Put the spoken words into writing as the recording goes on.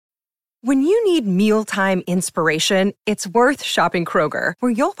When you need mealtime inspiration, it's worth shopping Kroger,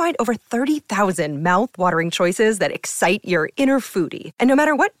 where you'll find over 30,000 mouth-watering choices that excite your inner foodie. And no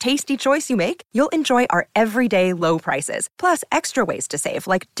matter what tasty choice you make, you'll enjoy our everyday low prices, plus extra ways to save,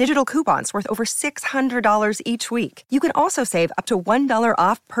 like digital coupons worth over $600 each week. You can also save up to $1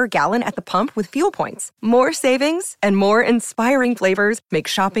 off per gallon at the pump with fuel points. More savings and more inspiring flavors make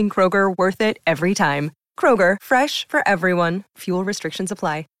shopping Kroger worth it every time. Kroger, fresh for everyone. Fuel restrictions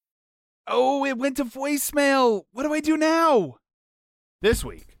apply. Oh, it went to voicemail. What do I do now? This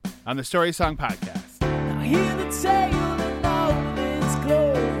week on the Story Song Podcast. Now hear the tale in all its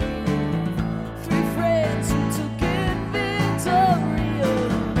glory. Three friends who took inventory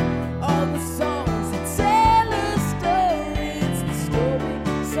of all the songs that tell a story. It's the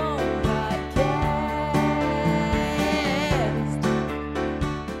Story Song Podcast.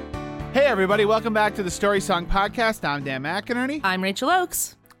 Hey, everybody. Welcome back to the Story Song Podcast. I'm Dan McInerney. I'm Rachel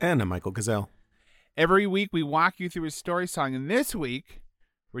Oakes. And I'm Michael Gazelle. Every week we walk you through a story song, and this week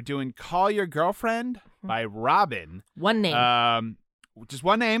we're doing Call Your Girlfriend by Robyn. One name. Just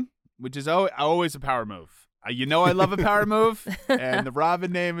one name, which is always a power move. You know I love a power move, and the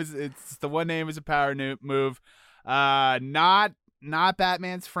Robyn name it's the one name is a power move. Not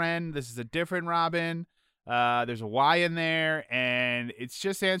Batman's friend. This is a different Robyn. There's a Y in there, and it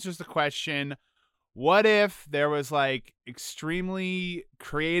just answers the question, what if there was like extremely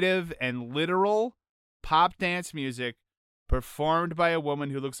creative and literal pop dance music performed by a woman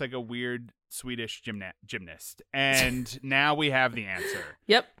who looks like a weird Swedish gymnast? And now we have the answer.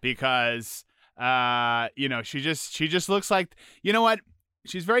 Yep. Because she just looks like, you know what?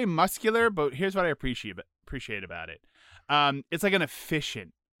 She's very muscular, but here's what I appreciate about it. It's like an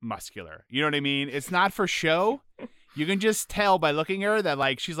efficient muscular. You know what I mean? It's not for show. You can just tell by looking at her that,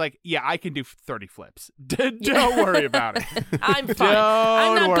 like, she's like, yeah, I can do 30 flips. Don't worry about it. I'm fine.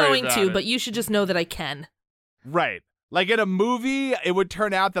 I'm not going to, it. but you should just know that I can. Right. Like, in a movie, it would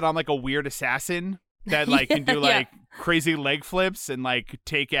turn out that I'm, like, a weird assassin that, like, can do, like, crazy leg flips and, like,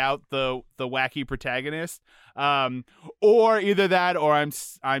 take out the wacky protagonist. Or either that or I'm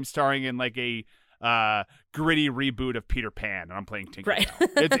starring in, like, a gritty reboot of Peter Pan, and I'm playing Tinkerbell. Right.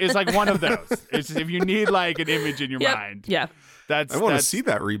 It's like one of those. It's if you need like an image in your mind. Yeah. I want to see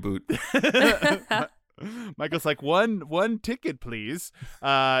that reboot. Michael's like, one ticket, please.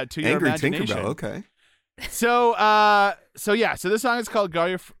 To your Angry imagination. Tinkerbell. Okay. So this song is called Call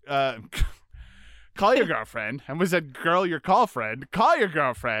Your Girlfriend. I was said Girl Your Call Friend. Call Your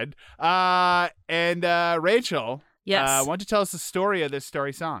Girlfriend. And Rachel. Yes. Why don't you tell us the story of this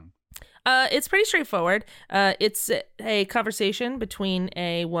story song? It's pretty straightforward. It's a conversation between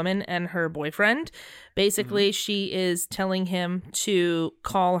a woman and her boyfriend. Basically, she is telling him to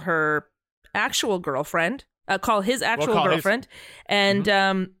call her actual girlfriend, call his actual girlfriend,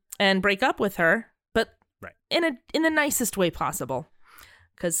 and break up with her, but in the nicest way possible,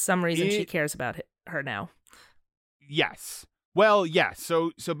 because some reason she cares about her now. Yes. Well, yes.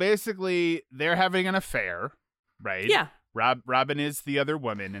 So basically, they're having an affair, right? Yeah. Robyn is the other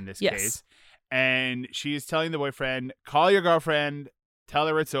woman in this case, and she is telling the boyfriend, call your girlfriend, tell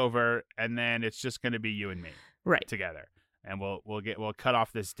her it's over, and then it's just going to be you and me together, and we'll cut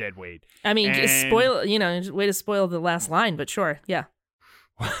off this dead weight. I mean, way to spoil the last line, but sure, yeah.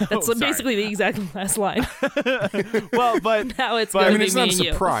 That's basically the exact last line. Well, but now it's going to be it's not me a and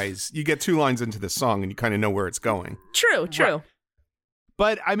surprise. You get 2 lines into the song, and you kind of know where it's going. True. Right.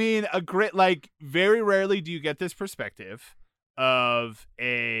 But I mean, very rarely do you get this perspective of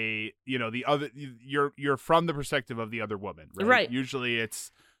the other. You're from the perspective of the other woman, right? Right. Usually,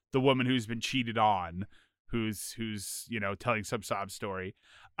 it's the woman who's been cheated on, who's telling some sob story,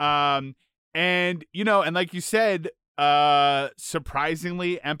 and like you said,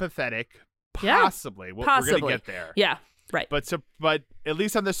 surprisingly empathetic, possibly. Yeah, We're possibly. gonna get there. Yeah, right. But at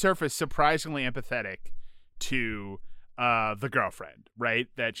least on the surface, surprisingly empathetic to the girlfriend, right?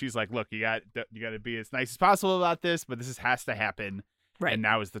 That she's like, look, you got to be as nice as possible about this, but this has to happen, right? And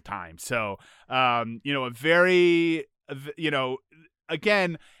now is the time. So, a very,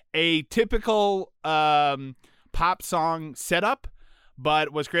 again, a typical pop song setup.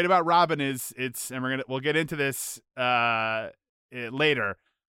 But what's great about Robyn is we'll get into this later,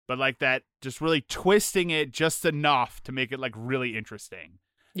 but like that, just really twisting it just enough to make it like really interesting.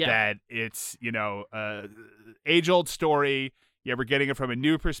 Yeah. That it's, age-old story. Yeah, we're getting it from a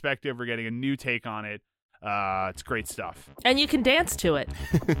new perspective. We're getting a new take on it. It's great stuff. And you can dance to it.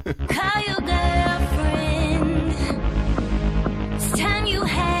 Call your girlfriend. It's time you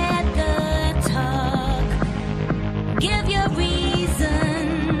had the talk. Give your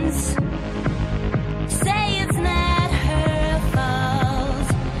reasons. Say it's not her fault.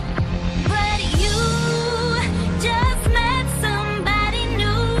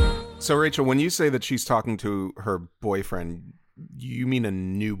 So, Rachel, when you say that she's talking to her boyfriend, you mean a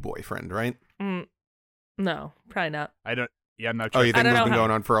new boyfriend, right? No, probably not. I'm not sure. Oh, you think I don't it's know been how-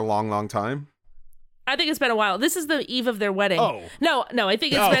 going on for a long, long time? I think it's been a while. This is the eve of their wedding. Oh. No, I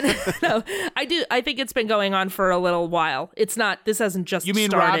think it's been no. I think it's been going on for a little while. It's not. This hasn't just You mean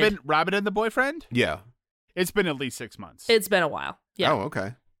started. Robyn and the boyfriend? Yeah. It's been at least 6 months. It's been a while. Yeah. Oh,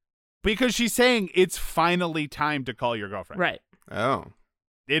 okay. Because she's saying it's finally time to call your girlfriend. Right. Oh.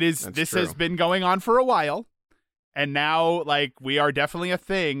 It is. That's This true. has been going on for a while, and now like we are definitely a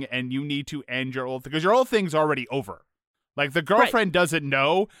thing, and you need to end your old because your old thing's already over. Like the girlfriend doesn't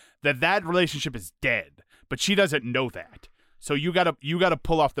know that relationship is dead, but she doesn't know that. So you gotta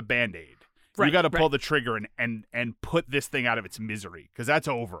pull off the Band-Aid. Right, You gotta pull right. the trigger and put this thing out of its misery because that's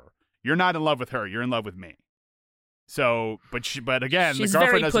over. You're not in love with her. You're in love with me. So, but again, She's the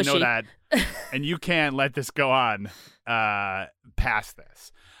girlfriend very doesn't know pushy. that, and you can't let this go on past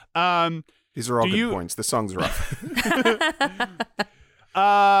this. These are all Do good you- points. The song's rough.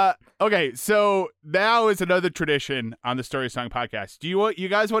 Okay, so now is another tradition on the Story Song podcast. Do you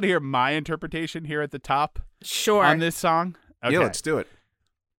guys want to hear my interpretation here at the top Sure. on this song? Okay. Yeah, let's do it.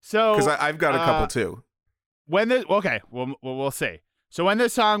 So Because I've got a couple too. when this we'll see. So when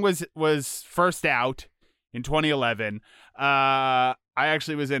this song was first out in 2011, I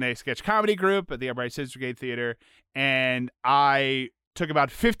actually was in a sketch comedy group at the Upright Citizens Brigade Theater, and I took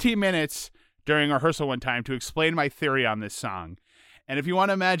about 15 minutes during rehearsal one time to explain my theory on this song. And if you want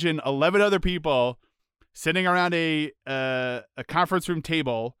to imagine 11 other people sitting around a conference room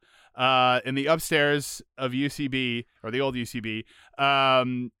table in the upstairs of UCB or the old UCB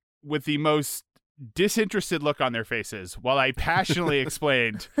with the most disinterested look on their faces while I passionately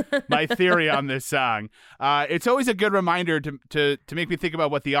explained my theory on this song. It's always a good reminder to make me think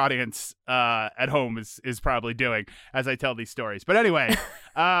about what the audience at home is probably doing as I tell these stories. But anyway,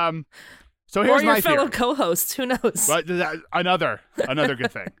 so here's or your my fellow theory. co-hosts. Who knows? But another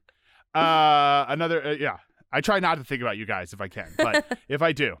good thing. Yeah. I try not to think about you guys if I can, but if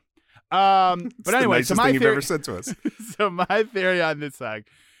I do. But It's anyway, the so nicest my thing you've theory, ever said to us. so my theory on this song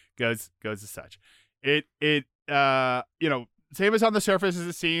goes as such. It same as on the surface as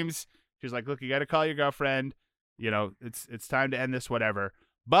it seems. She's like, look, you got to call your girlfriend. It's time to end this, whatever.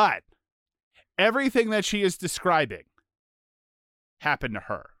 But everything that she is describing happened to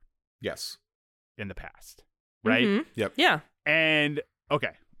her Yes. in the past, right? Mhm. Yep. Yeah. And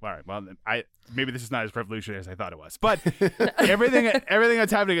okay, all right. Well, maybe this is not as revolutionary as I thought it was, but everything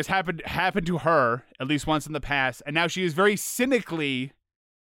that's happening has happened to her at least once in the past, and now she is very cynically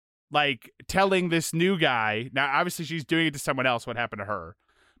like telling this new guy. Now, obviously, she's doing it to someone else. What happened to her?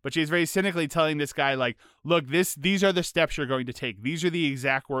 But she's very cynically telling this guy, like, look, these are the steps you're going to take. These are the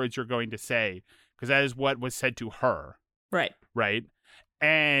exact words you're going to say, because that is what was said to her. Right. Right.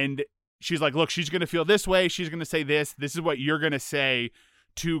 And she's like, look, she's going to feel this way. She's going to say this. This is what you're going to say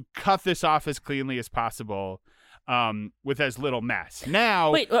to cut this off as cleanly as possible with as little mess.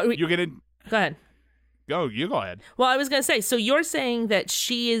 Now, Wait, you're going to Go ahead. go. You go ahead. Well, I was going to say, so you're saying that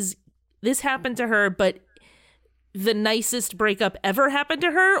this happened to her, but the nicest breakup ever happened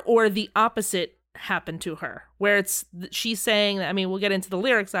to her, or the opposite happened to her, where she's saying, I mean, we'll get into the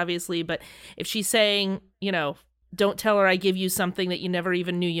lyrics, obviously, but if she's saying, don't tell her I give you something that you never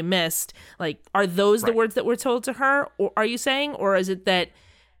even knew you missed, like, are those the Right. words that were told to her, or are you saying, or is it that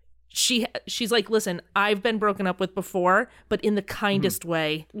she's like, listen, I've been broken up with before, but in the kindest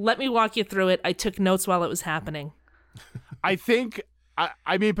way. Let me walk you through it. I took notes while it was happening. I think,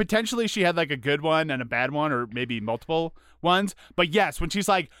 I mean, potentially she had like a good one and a bad one, or maybe multiple ones. But yes, when she's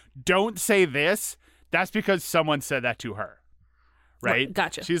like, don't say this, that's because someone said that to her. Right?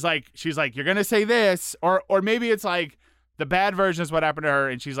 Gotcha. She's like, you're going to say this, or maybe it's like the bad version is what happened to her.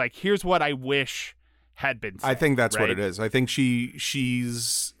 And she's like, here's what I wish had been said. I think that's what right? it is. I think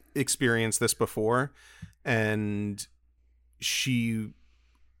she's experienced this before, and she's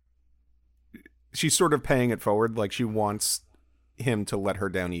sort of paying it forward. Like she wants him to let her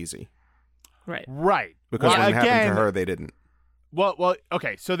down easy, Right. Right. because Well, when it happened again, to her, they didn't. Well,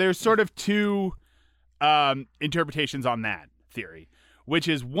 okay. So there's sort of two interpretations on that theory, which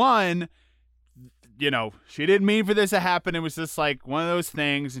is one, she didn't mean for this to happen. It was just like one of those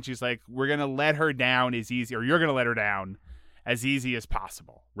things. And she's like, we're going to let her down as easy, or you're going to let her down as easy as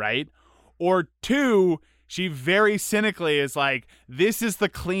possible. Right. Or two, she very cynically is like, this is the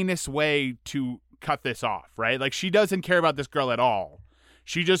cleanest way to cut this off. Right. Like she doesn't care about this girl at all.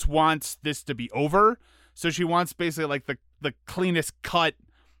 She just wants this to be over. So she wants basically like the cleanest cut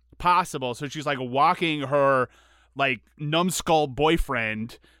possible. So she's like walking her like numbskull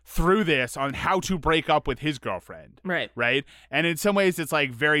boyfriend through this on how to break up with his girlfriend. Right. And in some ways it's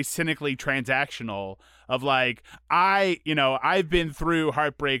like very cynically transactional of like, I've been through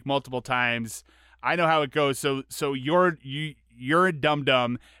heartbreak multiple times. I know how it goes. So you're a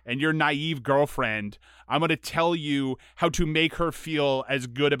dum-dum and your naive girlfriend. I'm going to tell you how to make her feel as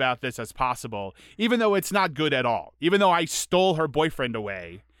good about this as possible, even though it's not good at all. Even though I stole her boyfriend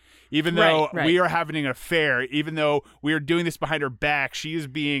away, even though we are having an affair, even though we are doing this behind her back, she is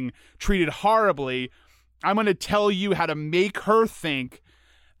being treated horribly. I'm going to tell you how to make her think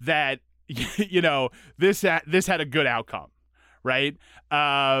that, this had a good outcome. Right.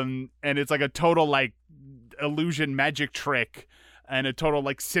 And it's like a total like illusion magic trick and a total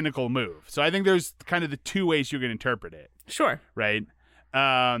like cynical move. So I think there's kind of the two ways you can interpret it. Sure. Right.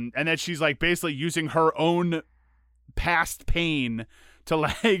 And that she's like basically using her own past pain to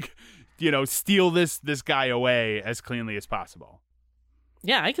like, steal this guy away as cleanly as possible.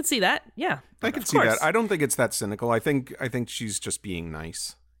 Yeah, I could see that. Yeah. I could see that. I don't think it's that cynical. I think she's just being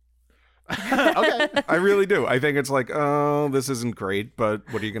nice. Okay. I really do. I think it's like, oh, this isn't great, but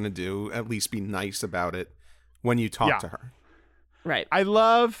what are you going to do? At least be nice about it when you talk to her. Right.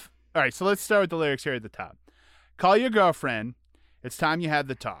 All right, so let's start with the lyrics here at the top. Call your girlfriend. It's time you had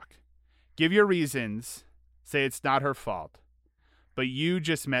the talk. Give your reasons. Say it's not her fault. But you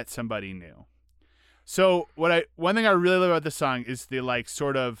just met somebody new. So one thing I really love about this song is the like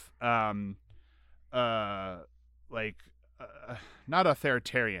sort of not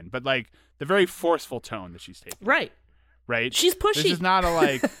authoritarian, but like the very forceful tone that she's taking. Right. She's pushy. This is not a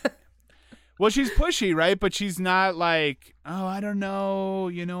like. Well, she's pushy, right? But she's not like, oh, I don't know,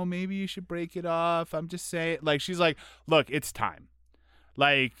 maybe you should break it off. I'm just saying, like, she's like, look, it's time.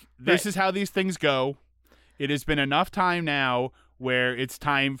 Like, this is how these things go. It has been enough time now where it's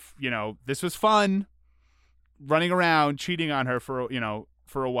time. This was fun, running around cheating on her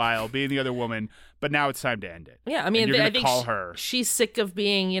for a while, being the other woman, but now it's time to end it. Yeah, I mean, I think call her. She's sick of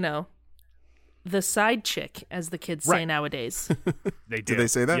being, the side chick, as the kids say nowadays. They do. Do they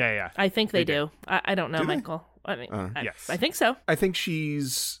say that? Yeah. I think they do. I don't know, do Michael. I mean, yes. I think so. I think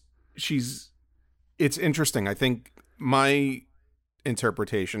she's. It's interesting. I think my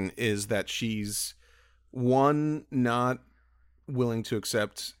interpretation is that she's, one, not willing to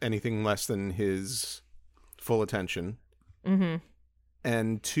accept anything less than his full attention. Mm-hmm.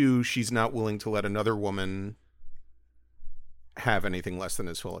 And two, she's not willing to let another woman have anything less than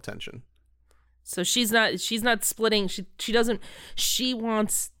his full attention. So she's not splitting. She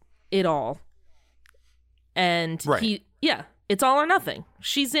wants it all. And it's all or nothing.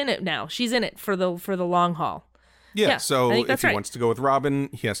 She's in it now. She's in it for the long haul. Yeah, so if he right. wants to go with Robyn,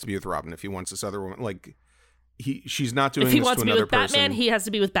 he has to be with Robyn. If he wants this other woman, like she's not doing this to another person. If he wants to be with Batman, he has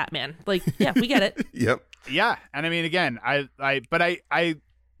to be with Batman. Like, yeah, we get it. Yep. Yeah, and I mean, again, I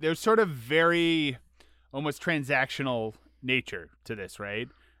there's sort of very almost transactional nature to this, right?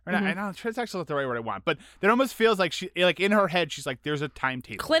 Or not, I don't know, transactional is the right word I want, but it almost feels like she, like in her head, she's like, there's a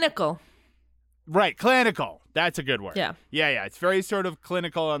timetable. Clinical. Right, clinical. That's a good word. Yeah. Yeah. It's very sort of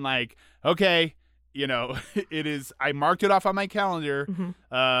clinical and like, okay, it is. I marked it off on my calendar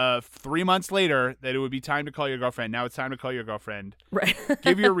 3 months later that it would be time to call your girlfriend. Now it's time to call your girlfriend. Right.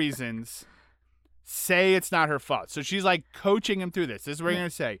 Give your reasons. Say it's not her fault. So she's like coaching him through this. This is what you're going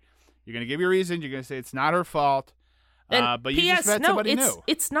to say. You're going to give your reason. You're going to say it's not her fault. But you just met somebody new.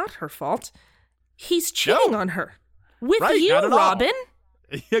 It's not her fault. He's cheating on her with you, not at all. Robyn.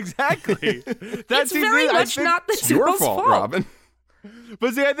 Exactly. It's very much not the girl's fault, Robyn.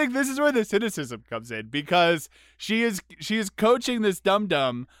 But see, I think this is where the cynicism comes in, because she is coaching this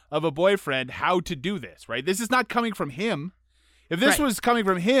dum-dum of a boyfriend how to do this, right? This is not coming from him. If this was coming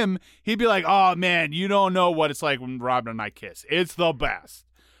from him, he'd be like, oh, man, you don't know what it's like when Robyn and I kiss. It's the best.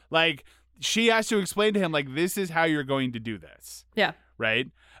 Like, she has to explain to him, like, this is how you're going to do this. Yeah. Right?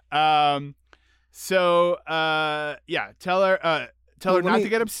 Tell her not to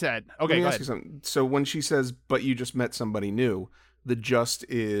get upset. Okay, let me go ask ahead. you something. So when she says, but you just met somebody new, the just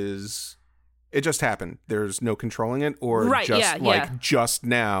is, it just happened. There's no controlling it, or just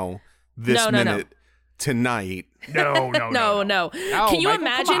now, this minute, tonight. No. Can you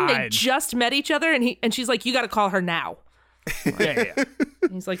imagine they just met each other and she's like, you got to call her now. Yeah.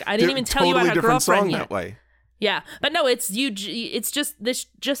 He's like, I didn't even tell you about her girlfriend song yet. That way. Yeah, but no, it's just this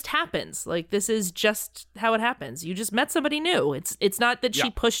just happens. Like, this is just how it happens. You just met somebody new. It's not that she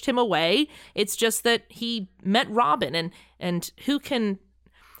pushed him away. It's just that he met Robyn, and who can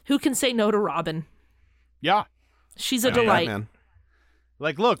say no to Robyn? Yeah, she's a delight. Man.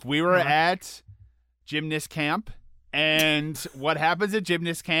 Like, look, we were at gymnast camp, And what happens at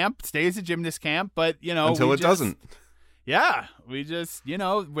gymnast camp stays at gymnast camp, but, until it doesn't. Yeah, we just,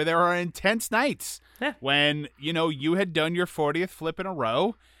 where there are intense nights when, you had done your 40th flip in a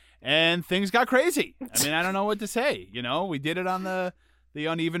row and things got crazy. I mean, I don't know what to say. We did it on the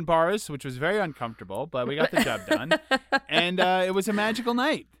uneven bars, which was very uncomfortable, but we got the job done. And it was a magical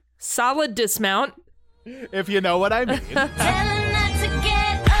night. Solid dismount. If you know what I mean. Tell her not to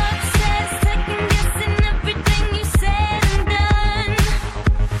get upset, second guessing everything you said and done.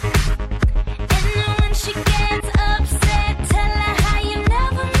 And then when she gets upset, tell her how you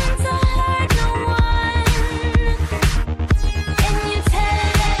never meant to hurt no one. And you tell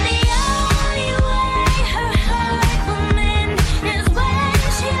her that the only way her heart will mend is when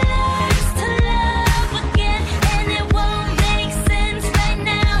she learns to love again. And it won't make sense right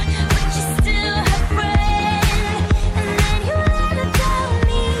now, but you're still her friend. And then you let her down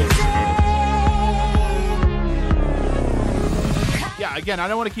easy. Yeah, again, I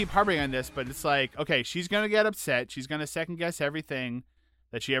don't want to keep harping on this, but it's like, okay, she's going to get upset. She's going to second guess everything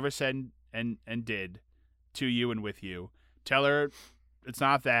that she ever said and did to you and with you. Tell her it's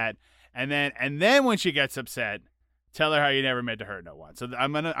not that. And then when she gets upset, tell her how you never meant to hurt no one. So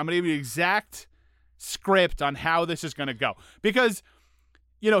I'm going to give you the exact script on how this is going to go. Because,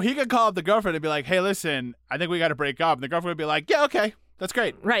 he could call up the girlfriend and be like, hey, listen, I think we got to break up. And the girlfriend would be like, yeah, okay. That's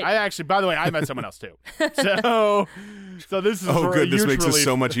great. Right. I actually, by the way, I met someone else too. So this is Oh, a good. This huge makes relief. it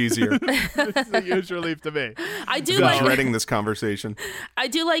so much easier. This is a huge relief to me. I do So- like Dreading this conversation. I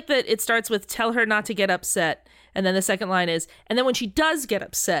do like that it starts with tell her not to get upset. And then the second line is, and then when she does get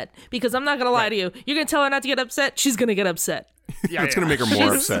upset, because I'm not going to lie to you, you're going to tell her not to get upset, she's going to get upset. Yeah, That's going to make her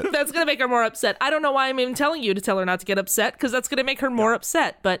more upset. That's going to make her more upset. I don't know why I'm even telling you to tell her not to get upset, because that's going to make her more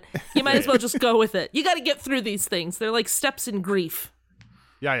upset. But you might as well just go with it. You got to get through these things. They're like steps in grief.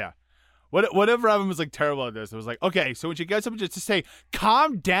 Yeah. What if Robyn was like terrible at this? It was like, okay, so when she gets up, just to say,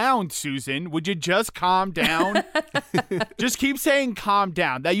 calm down, Susan. Would you just calm down? Just keep saying calm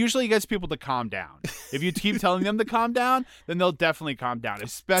down. That usually gets people to calm down. If you keep telling them to calm down, then they'll definitely calm down,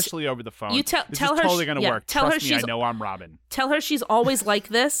 especially over the phone. You tell this her is totally going to work. Tell Trust her me, I she's know I'm Robyn. Tell her she's always like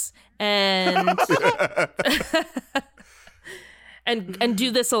this, and and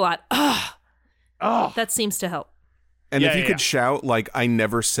do this a lot. Oh, That seems to help. And if Yeah, you yeah, could shout, like, I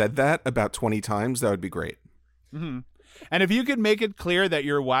never said that about 20 times, that would be great. and if you could make it clear that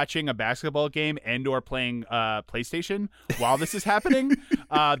you're watching a basketball game and or playing PlayStation while this is happening,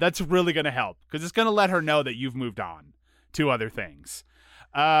 that's really going to help because it's going to let her know that you've moved on to other things.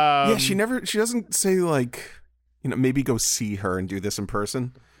 Yeah, she doesn't say, like, maybe go see her and do this in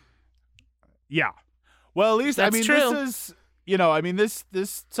person. Yeah. Well, at least, That's true. This is,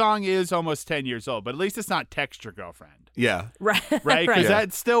 this song is almost 10 years old, but at least it's not text your girlfriend. Yeah. Right. Right? Because Yeah.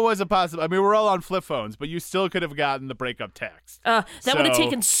 that still was a possible. I mean, we're all on flip phones, but you still could have gotten the breakup text. That would have So-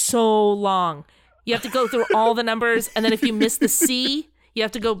 taken so long. You have to go through all the numbers, and then if you miss the C, you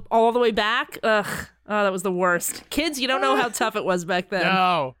have to go all the way back. Ugh. Oh, that was the worst. Kids, you don't know how tough it was back then.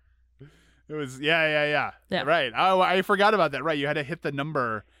 No. It was, yeah. Yeah. Right. Oh, I forgot about that. Right. You had to hit the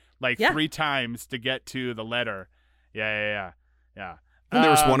number like Yeah. 3 times to get to the letter. Yeah. And there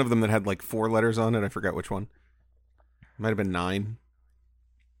was one of them that had, like, 4 letters on it. I forgot which one. Might have been 9.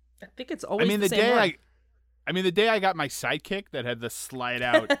 I think it's always the same one. the day I got my Sidekick that had the slide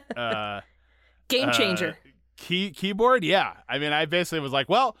out Game changer. keyboard, yeah. I mean, I basically was like,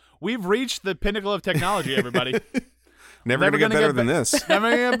 well, we've reached the pinnacle of technology, everybody. Never going to get better than this. Never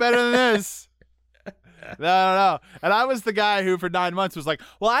gonna get better than this. No. And I was the guy who for 9 months was like,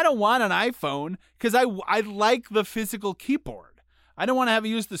 well, I don't want an iPhone because I like the physical keyboard. I don't want to have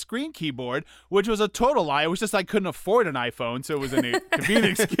use the screen keyboard, which was a total lie. It was just I couldn't afford an iPhone, so it was a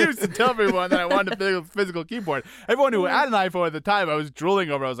convenient excuse to tell everyone that I wanted a physical keyboard. Everyone who had an iPhone at the time, I was drooling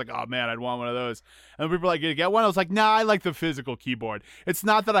over. I was like, oh, man, I'd want one of those. And people were like, you get one? I was like, nah, I like the physical keyboard. It's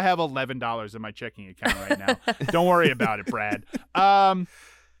not that I have $11 in my checking account right now. Don't worry about it, Brad.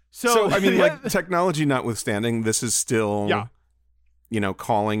 So I mean, like, technology notwithstanding, this is still,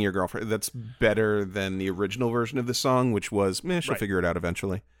 calling your girlfriend. That's better than the original version of the song, which was, she'll Right. figure it out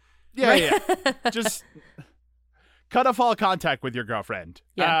eventually. Yeah. Just cut off all contact with your girlfriend.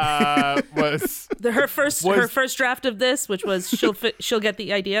 Yeah. Was Her first draft of this, which was she'll get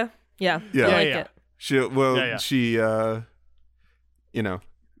the idea. Yeah. Yeah. I like Yeah. it. She,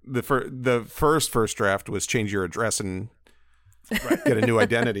 the first draft was change your address and get a new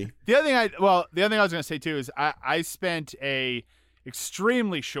identity. the other thing I was going to say too is I spent a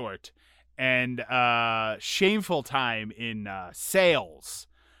extremely short and shameful time in sales.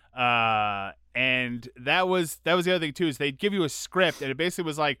 And that was the other thing too, is they'd give you a script and it basically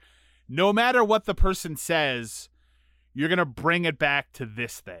was like, no matter what the person says, you're going to bring it back to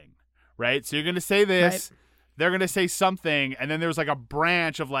this thing, right? So you're going to say this, Right. they're going to say something, and then there's like a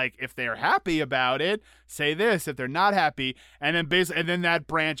branch of like, if they're happy about it, say this. If they're not happy, and then that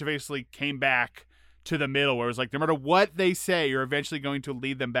branch basically came back to the middle where it was like, no matter what they say, you're eventually going to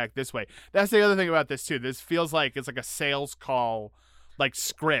lead them back this way. That's the other thing about this too. This feels like it's like a sales call, like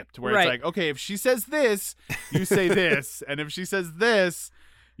script where Right. it's like, okay, if she says this, you say this, and if she says this,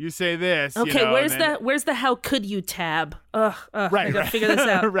 you say this. Okay, you know, where's the how could you tab? Ugh, I Right, gotta right. figure this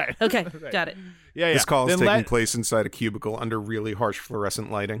out. Right. Okay, Right. got it. Yeah. This call is Then taking place inside a cubicle under really harsh fluorescent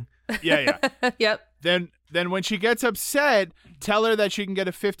lighting. Yeah. Yep. Then when she gets upset, tell her that she can get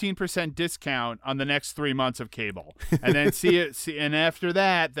a 15% discount on the next 3 months of cable, and then and after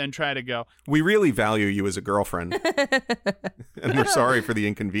that, then try to go. We really value you as a girlfriend, and we're sorry for the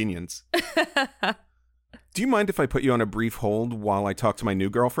inconvenience. Do you mind if I put you on a brief hold while I talk to my new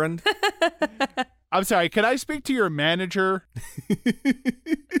girlfriend? I'm sorry. Can I speak to your manager?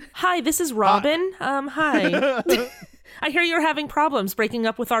 Hi, this is Robyn. Hi. I hear you're having problems breaking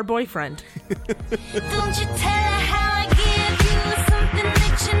up with our boyfriend. Don't you tell her how I give you something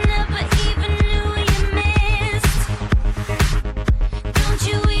that you never even knew you missed. Don't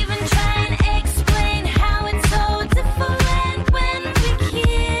you even try and explain how it's so different when we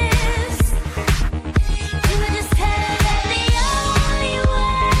kiss. You just tell her that the only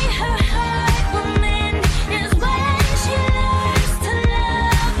way her heart will mend is when she learns to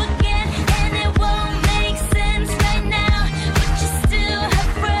love again. And it won't make sense right now, but you're still her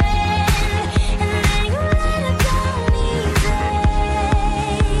friend. And then you let her down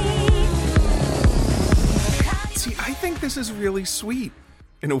easy. See, I think this is really sweet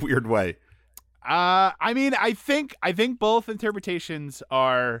in a weird way. I mean, I think both interpretations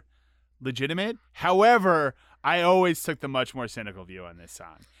are legitimate. However, I always took the much more cynical view on this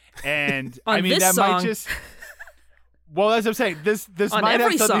song, and On I mean this that song? might just. Well, as I'm saying, this On might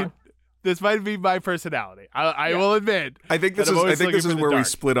every have something. song. This might be my personality. I will admit. I think this that I'm is. I always think this looking is for the where we dark.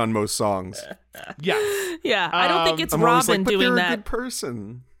 split on most songs. Yes. Yeah, I don't think it's I'm always Robyn like, but doing they're a that. good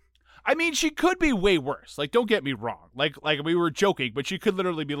person. I mean, she could be way worse. Like, don't get me wrong. Like we were joking, but she could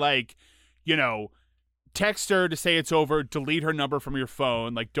literally be like, you know, text her to say it's over, delete her number from your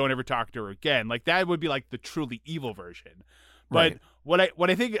phone, like don't ever talk to her again. Like that would be like the truly evil version. But Right. what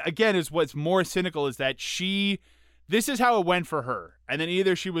I think again is what's more cynical is that this is how it went for her. And then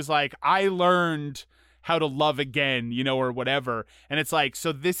either she was like, I learned how to love again, you know, or whatever. And it's like,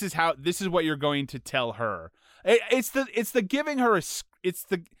 so this is what you're going to tell her. It's the giving her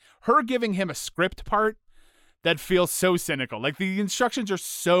her giving him a script part that feels so cynical. Like the instructions are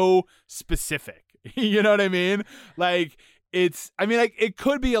so specific. You know what I mean? Like it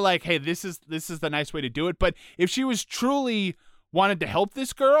could be like, hey, this is the nice way to do it. But if she was truly wanted to help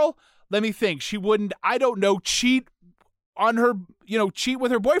this girl, let me think. She wouldn't, I don't know, cheat on her, cheat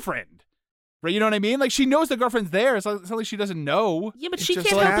with her boyfriend. Right? You know what I mean? Like she knows the girlfriend's there. It's not like she doesn't know. Yeah, but It she just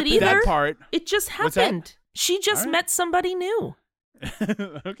can't help it happened. either. That part. It just What's that? happened. She just All right. met somebody new.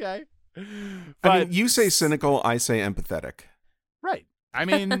 Okay. I But mean, you say cynical, I say empathetic. right. I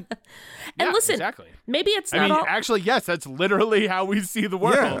mean, And yeah, listen, exactly. maybe it's I not mean, all. actually, yes, that's literally how we see the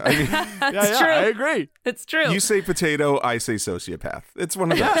world. Yeah, I mean, That's true. I agree. It's true. you say potato, I say sociopath. It's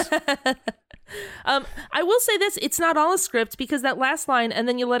one of those. I will say this: it's not all a script because that last line, and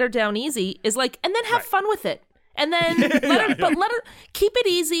then you let her down easy, is like, and then have Right. fun with it, and then let her keep it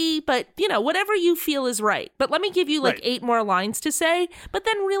easy, but whatever you feel is right. But let me give you like Right. 8 more lines to say, but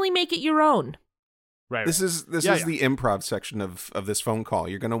then really make it your own. Right. This is Yeah. the improv section of this phone call.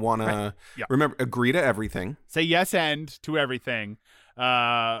 You're going to want Right. to Yeah. remember, agree to everything. Say yes and to everything.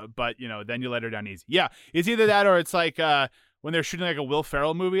 But then you let her down easy. Yeah. It's either that or it's like when they're shooting like a Will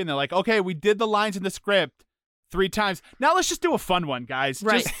Ferrell movie and they're like, okay, we did the lines in the script 3 times. Now let's just do a fun one, guys.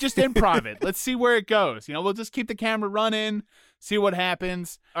 Right. Just improv it. Let's see where it goes. We'll just keep the camera running, see what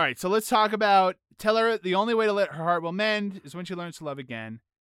happens. All right, so let's talk about tell her the only way to let her heart will mend is when she learns to love again.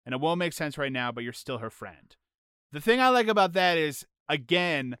 And it won't make sense right now, but you're still her friend. The thing I like about that is,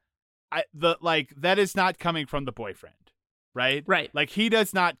 again, that is not coming from the boyfriend, right? Right. Like he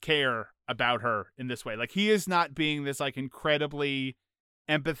does not care about her in this way. Like he is not being this like incredibly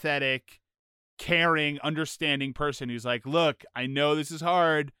empathetic, caring, understanding person who's like, look, I know this is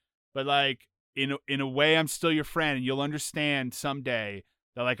hard, but like in a way, I'm still your friend, and you'll understand someday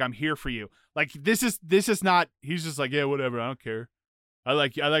that like I'm here for you. Like this is not. He's just like, yeah, whatever, I don't care. I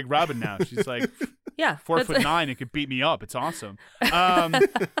like Robyn now. She's like Yeah. 4'9" and could beat me up. It's awesome.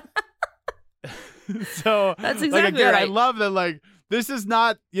 So That's like exactly again, I right. love that. Like this is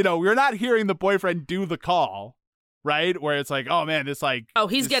not, we're not hearing the boyfriend do the call, right? Where it's like, oh man, this like Oh,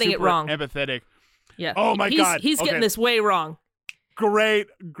 he's this getting it super wrong. empathetic. Yeah. Oh my God. He's getting Okay. this way wrong. Great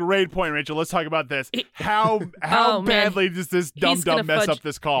point, Rachel. Let's talk about this. How Oh, man. badly does this dumb He's gonna mess fudge- up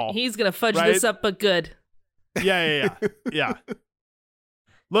this call? He's gonna fudge Right? this up, but good. Yeah.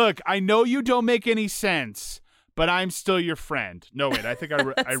 Look, I know you don't make any sense, but I'm still your friend. No, wait. I think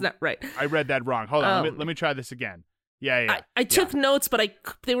That's not right. I read that wrong. Hold on. Let me try this again. Yeah. I took notes, but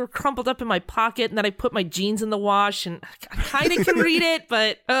they were crumpled up in my pocket, and then I put my jeans in the wash, and I kind of can read it,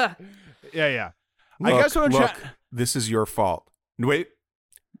 but Yeah. Look, I guess what I'm look, trying. this is your fault. Wait,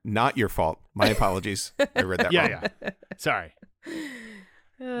 not your fault. My apologies. I read that wrong. Yeah. Sorry.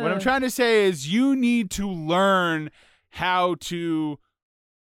 What I'm trying to say is you need to learn how to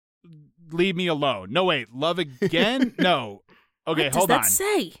leave me alone. No, wait. Love again? No. Okay, what hold does on. that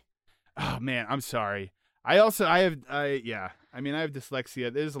say? Oh, man. I'm sorry. I have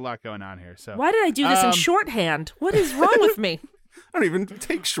dyslexia. There's a lot going on here. So Why did I do this in shorthand? What is wrong with me? I don't even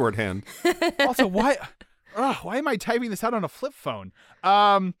take shorthand. Also, why am I typing this out on a flip phone?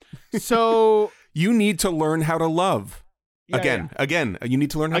 So You need to learn how to love. Yeah, Again. You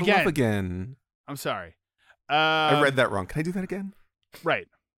need to learn how to Again. love again. I'm sorry. I read that wrong. Can I do that again? Right.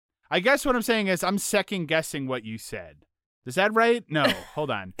 I guess what I'm saying is I'm second guessing what you said. Is that right? No.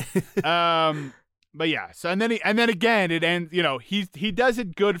 Hold on. But yeah. So and then again it ends. You know, he does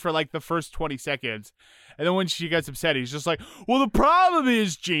it good for like the first 20 seconds, and then when she gets upset, he's just like, "Well, the problem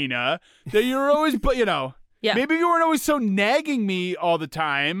is, Gina, that you're always, but you know, Yeah. maybe you weren't always so nagging me all the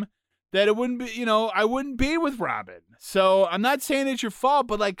time that it wouldn't be, you know, I wouldn't be with Robyn. So I'm not saying it's your fault,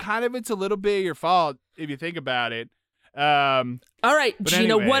 but like kind of it's a little bit your fault if you think about it." All right, But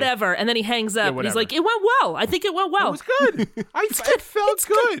Gina, anyway. whatever. And then he hangs up. And he's whatever. like, it went well. I think it went well. It was good. It felt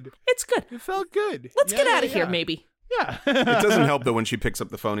good. It's good. It felt good. Let's get out of here, yeah. maybe. Yeah. It doesn't help though when she picks up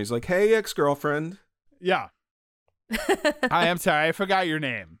the phone. He's like, "Hey, ex-girlfriend." Yeah. Hi, I'm sorry. I forgot your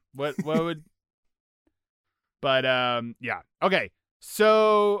name. What would But yeah. Okay.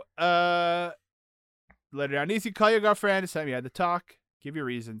 So let it out easy. Call your girlfriend. It's time you had to talk. Give your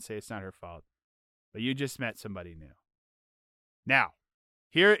reason. Say it's not her fault. But you just met somebody new. Now,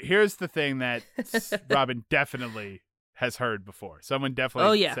 here's the thing that Robyn definitely has heard before. Someone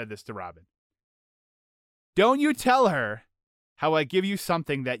definitely said this to Robyn. Don't you tell her how I give you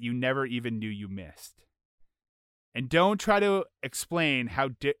something that you never even knew you missed. And don't try to explain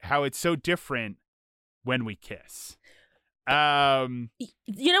how it's so different when we kiss. You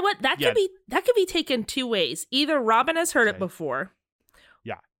know what? That could be taken two ways. Either Robyn has heard it before.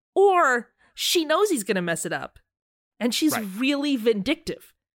 Yeah. Or she knows he's going to mess it up. And she's really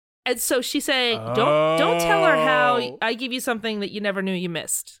vindictive. And so she's saying, don't tell her how I give you something that you never knew you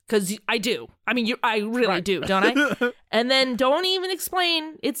missed. Because I do. I mean, I really do, don't I? And then don't even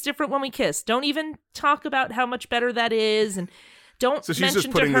explain it's different when we kiss. Don't even talk about how much better that is. And don't So she's mention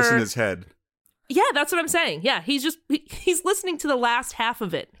just putting to her, this in his head. Yeah, that's what I'm saying. Yeah, he's listening to the last half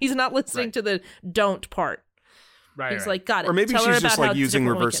of it. He's not listening to the don't part. Right. He's like, got it. Or maybe Tell her she's just about how like it's using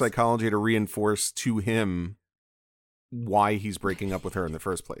different when we reverse kiss. psychology to reinforce to him why he's breaking up with her in the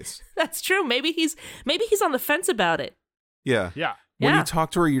first place. That's true. Maybe he's on the fence about it. Yeah. Yeah. When Yeah. you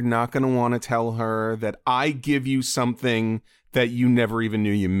talk to her, you're not going to want to tell her that I give you something that you never even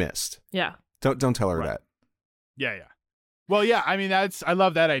knew you missed. Yeah. Don't tell her that. Yeah. Well, yeah, I mean, I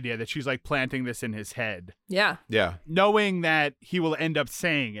love that idea that she's like planting this in his head, Yeah. Yeah. knowing that he will end up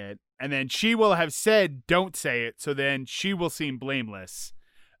saying it, and then she will have said, don't say it, so then she will seem blameless,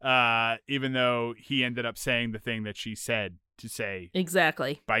 even though he ended up saying the thing that she said to say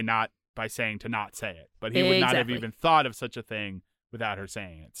Exactly. by saying to not say it. But he would not have Exactly. even thought of such a thing without her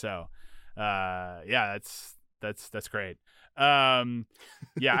saying it. So, yeah, that's great.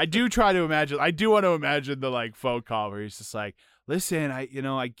 Yeah, I do try to imagine. I do want to imagine the like phone call where he's just like, "Listen, I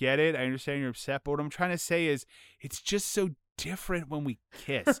get it. I understand you're upset, but what I'm trying to say is, it's just so different when we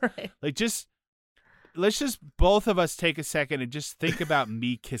kiss. Right. Like, let's just both of us take a second and just think about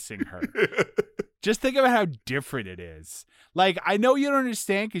me kissing her. Just think about how different it is. Like, I know you don't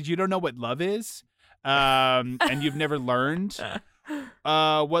understand because you don't know what love is, and you've never learned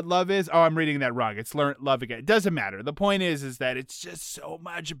what love is. Oh, I'm reading that wrong. It's learn love again. It doesn't matter. The point is that it's just so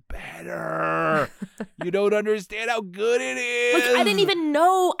much better. You don't understand how good it is. Like I didn't even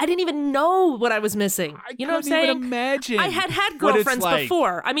know what I was missing. You know what I'm couldn't saying? even imagine I had what it's girlfriends like.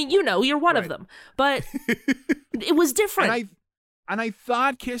 before. I mean, you're one of Right. them. But it was different. And I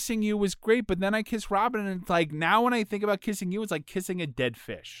thought kissing you was great, but then I kissed Robyn, and it's like now when I think about kissing you, it's like kissing a dead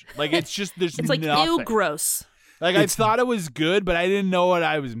fish. Like it's just there's it's like nothing. ew, gross. Like I thought it was good, but I didn't know what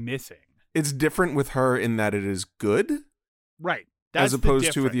I was missing. It's different with her in that it is good Right. That's as the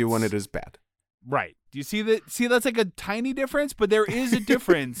opposed to with you when difference. it is bad. Right. Do you see that? See, that's like a tiny difference, but there is a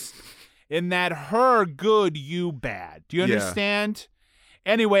difference in that her good, you bad. Do you Yeah. understand?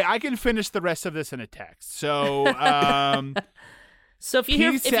 Anyway, I can finish the rest of this in a text. So, So if you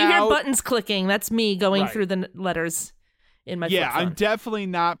hear Peace out. buttons clicking, that's me going Right. through the letters in my yeah, flip phone. I'm definitely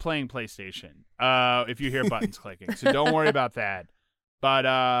not playing PlayStation. If you hear buttons clicking, so don't worry about that. But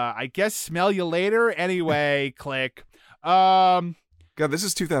I guess smell you later. Anyway, click. God, this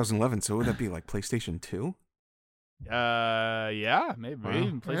is 2011, so would that be like PlayStation 2? Yeah, maybe Wow.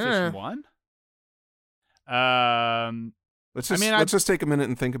 even PlayStation 1. Let's just take a minute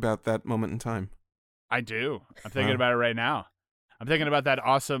and think about that moment in time. I do. I'm thinking Wow. about it right now. I'm thinking about that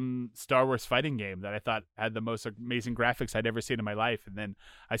awesome Star Wars fighting game that I thought had the most amazing graphics I'd ever seen in my life. And then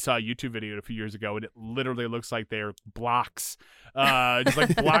I saw a YouTube video a few years ago, and it literally looks like they're blocks, just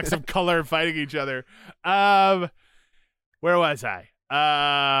like blocks of color fighting each other. Where was I?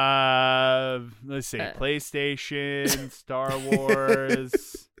 Let's see. PlayStation, Star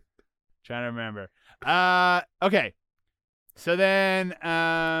Wars. Trying to remember. Okay. So then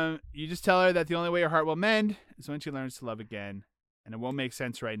you just tell her that the only way her heart will mend is when she learns to love again. And it won't make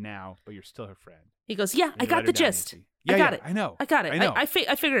sense right now, but you're still her friend. He goes, yeah, And I you got write the her down, gist. Nancy. I got it. I know. I got it. I know. I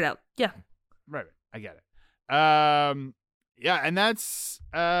figured it out. Yeah. Right. I get it. Yeah, and that's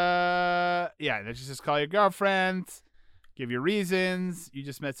and then she says call your girlfriend, give your reasons. You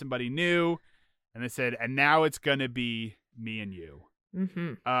just met somebody new, and they said, and now it's gonna be me and you.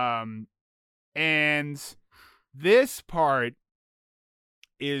 Mm-hmm. And this part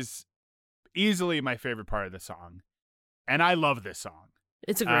is easily my favorite part of the song, and I love this song.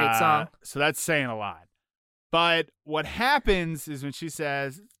 It's a great song. So that's saying a lot. But what happens is when she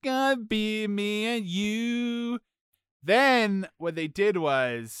says, it's gonna be me and you, then what they did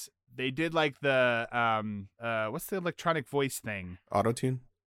was they did like the, what's the electronic voice thing? Auto-tune?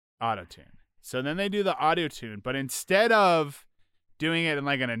 Auto-tune. So then they do the auto-tune, but instead of doing it in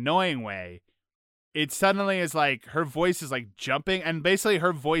like an annoying way, it suddenly is like her voice is like jumping, and basically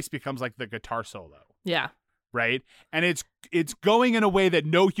her voice becomes like the guitar solo. Yeah. Right? And it's going in a way that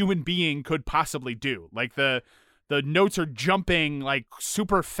no human being could possibly do. Like the notes are jumping like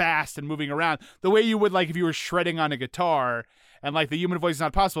super fast and moving around the way you would like if you were shredding on a guitar, and like the human voice is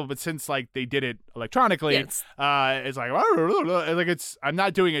not possible, but since like they did it electronically, Yes. it's like I'm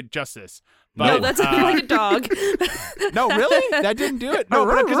not doing it justice. But, No, that's like a dog. no, really? That didn't do it? No,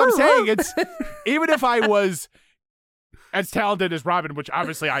 because I'm saying it's even if I was as talented as Robyn, which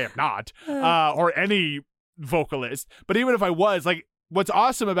obviously I am not, or any vocalist, but even if I was, like, what's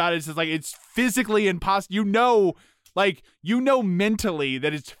awesome about it is like it's physically impossible. You know mentally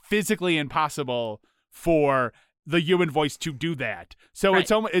that it's physically impossible for the human voice to do that. So Right.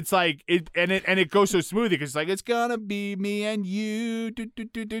 it's like it goes so smoothly because it's like it's gonna be me and you, and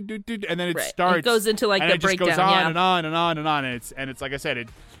then it Right. starts. It goes into like and the it just breakdown. goes on Yeah. and on and on and on, and it's like I said, it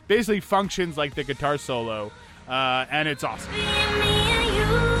basically functions like the guitar solo, and it's awesome. Me and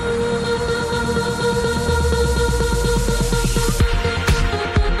you.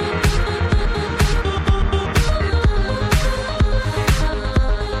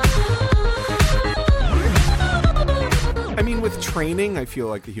 I mean, with training, I feel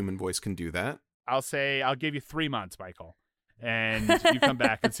like the human voice can do that. I'll give you 3 months, Michael, and you come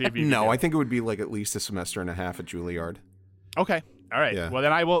back and see if you. No, can do I it. think it would be like at least a semester and a half at Juilliard. Okay, all right. Yeah. Well,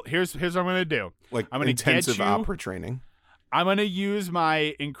 then I will. Here's what I'm gonna do. Like I'm gonna intensive get you, opera training. I'm gonna use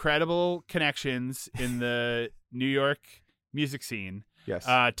my incredible connections in the New York music scene Yes.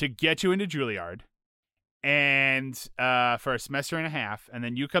 to get you into Juilliard, and for a semester and a half, and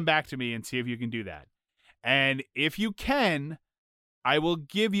then you come back to me and see if you can do that. And if you can, I will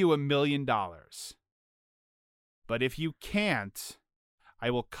give you $1 million. But if you can't, I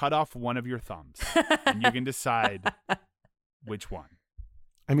will cut off one of your thumbs, and you can decide which one.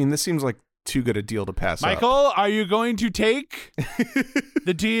 I mean, this seems like too good a deal to pass up. Michael, are you going to take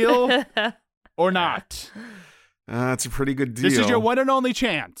the deal or not? It's a pretty good deal. This is your one and only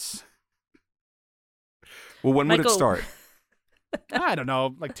chance. Well, when would it Michael- start? I don't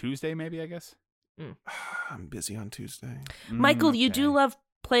know, like Tuesday maybe, I guess. I'm busy on Tuesday. Michael, you Okay. do love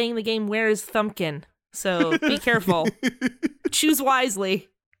playing the game Where is Thumpkin? So be careful. Choose wisely.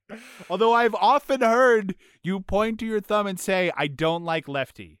 Although I've often heard you point to your thumb and say, I don't like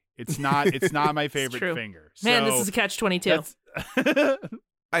lefty. It's not my favorite true. finger. Man, So this is a catch-22. that's-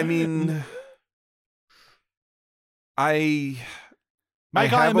 I mean, Michael, I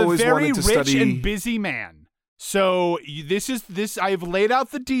have I'm a always very wanted rich to study. and busy man. So this I've laid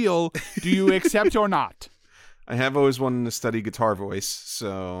out the deal. Do you accept or not? I have always wanted to study guitar voice,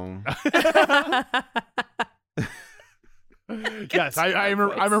 so Yes, I'm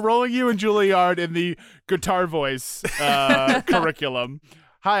enrolling you in Juilliard in the guitar voice curriculum.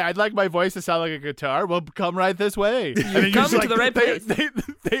 hi, I'd like my voice to sound like a guitar. Well, come right this way. And then come just, to the right place.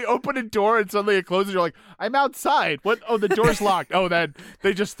 They open a door and suddenly it closes. You're like, I'm outside. What? Oh, the door's locked. Oh, then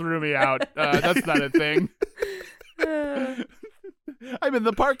they just threw me out. That's not a thing. I'm in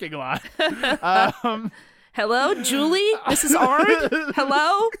the parking lot. Hello, Julie? This is Art?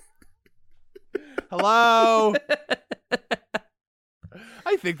 Hello? Hello.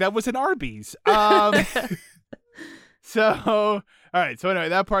 I think that was an Arby's. So, all right. So anyway,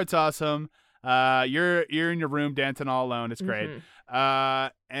 that part's awesome. You're in your room dancing all alone. It's great.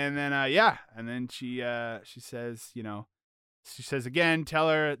 And then and then she says, she says again, tell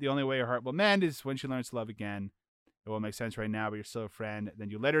her the only way her heart will mend is when she learns to love again. It won't make sense right now, but you're still a friend. Then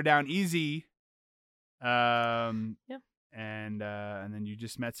you let her down easy. And then you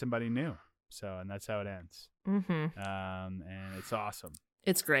just met somebody new. So, and that's how it ends. And it's awesome.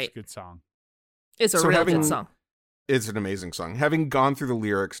 It's great. It's a good song. It's a real good song. It's an amazing song. Having gone through the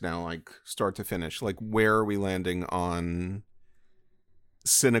lyrics now, like start to finish, like where are we landing on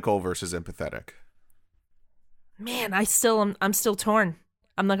cynical versus empathetic? Man, I'm still torn.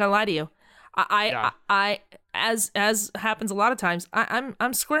 I'm not gonna lie to you. I as happens a lot of times,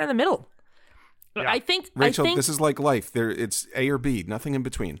 I'm square in the middle. Yeah. I think Rachel, this is like life. It's A or B, nothing in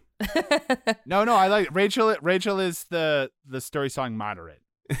between. No, I like Rachel. Rachel is the story song moderate.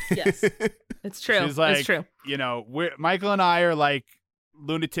 Yes, it's true. She's like, it's true. Michael and I are like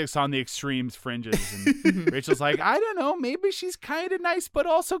lunatics on the extremes fringes, and Rachel's like, I don't know, maybe she's kind of nice, but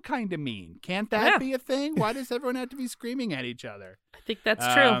also kind of mean. Can't that be a thing? Why does everyone have to be screaming at each other? I think that's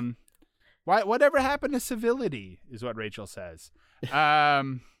true. Whatever happened to civility is what Rachel says.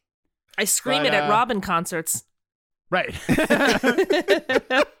 I scream it at Robyn concerts. Right.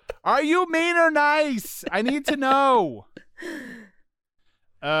 Are you mean or nice? I need to know.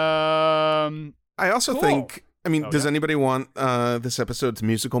 I also think, does anybody want this episode's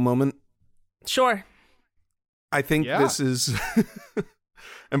musical moment? Sure. I think this is,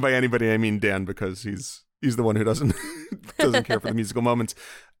 and by anybody I mean Dan, because he's the one who doesn't care for the musical moments.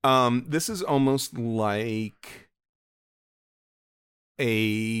 This is almost like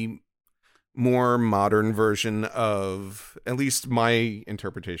a more modern version of, at least my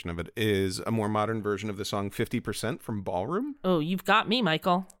interpretation of it, is a more modern version of the song 50% from Ballroom. Oh, you've got me,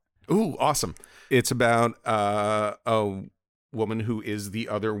 Michael. Ooh, awesome. It's about a woman who is the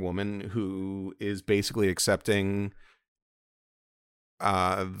other woman who is basically accepting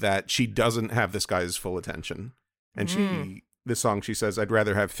that she doesn't have this guy's full attention. And the song, she says, I'd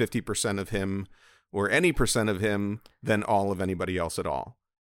rather have 50% of him or any percent of him than all of anybody else at all.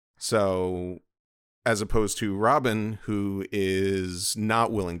 So, as opposed to Robyn, who is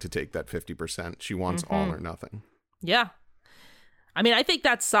not willing to take that 50%, she wants all or nothing. Yeah. I think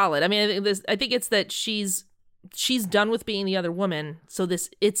that's solid. I think it's that she's done with being the other woman. So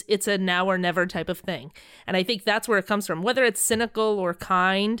it's a now or never type of thing. And I think that's where it comes from. Whether it's cynical or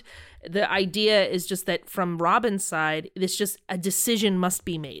kind, the idea is just that from Robyn's side, it's just a decision must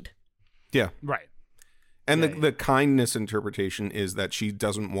be made. Yeah. Right. And the kindness interpretation is that she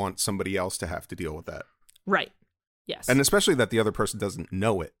doesn't want somebody else to have to deal with that. Right. Yes. And especially that the other person doesn't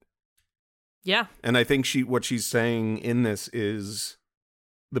know it. Yeah. And I think what she's saying in this is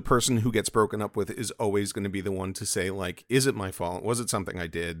the person who gets broken up with is always going to be the one to say, like, is it my fault? Was it something I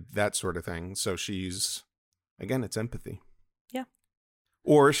did? That sort of thing. So she's, again, it's empathy. Yeah.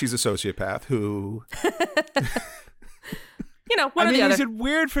 Or she's a sociopath who... One or the other. Is it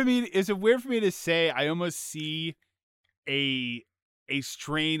weird for me to say I almost see a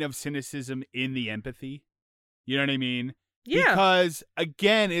strain of cynicism in the empathy? You know what I mean? Yeah. Because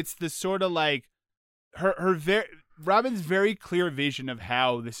again, it's the sort of like Robyn's very clear vision of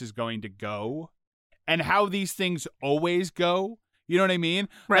how this is going to go and how these things always go. You know what I mean?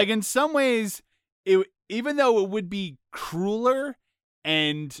 Right. Like in some ways, even though it would be crueler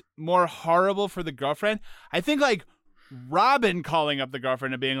and more horrible for the girlfriend, I think like Robyn calling up the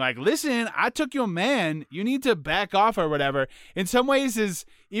girlfriend and being like, listen, I took your man, you need to back off or whatever, in some ways is,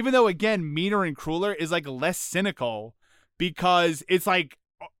 even though again meaner and crueler, is like less cynical because it's like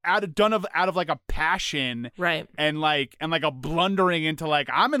out of like a passion, right? And I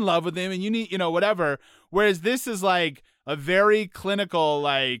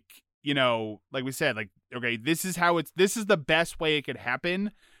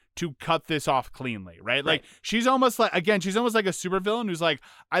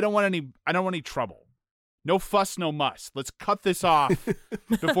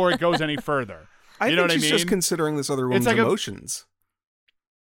think she's just considering this other woman's emotions.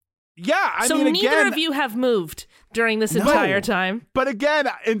 Yeah, so neither of you have moved during this entire time. But again,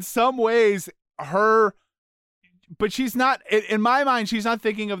 in some ways, her but she's not, in my mind, she's not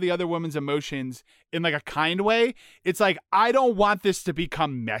thinking of the other woman's emotions in like a kind way. It's like, I don't want this to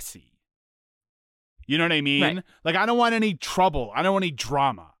become messy. You know what I mean? Right. Like, I don't want any trouble. I don't want any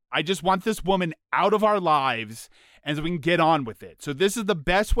drama. I just want this woman out of our lives and so we can get on with it. So this is the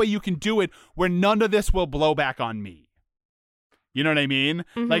best way you can do it where none of this will blow back on me. You know what I mean?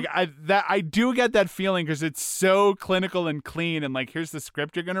 Mhm. Like I do get that feeling because it's so clinical and clean. And like, here's the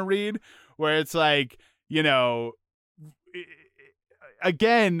script you're going to read where it's like, you know,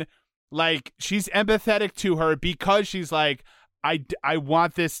 again, like she's empathetic to her because she's like, I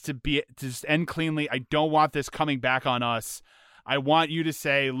want this to just end cleanly. I don't want this coming back on us. I want you to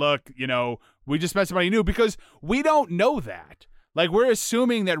say, look, you know, we just met somebody new because we don't know that. Like we're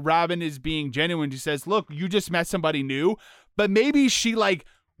assuming that Robyn is being genuine. She says, look, you just met somebody new. But maybe she like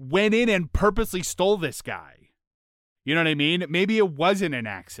went in and purposely stole this guy. You know what I mean? Maybe it wasn't an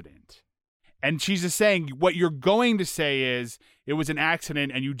accident. And she's just saying what you're going to say is it was an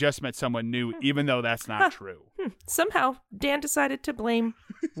accident and you just met someone new, even though that's not true. Somehow Dan decided to blame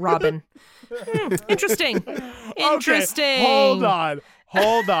Robyn. Interesting. Interesting. Okay, hold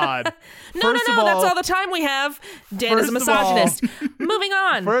on. No, First of all, that's all the time we have. Dan is a first of all- misogynist. Moving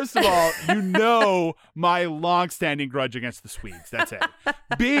on. First of all, you know my long-standing grudge against the Swedes. That's it.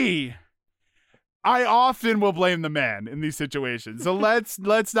 B, I often will blame the man in these situations. So let's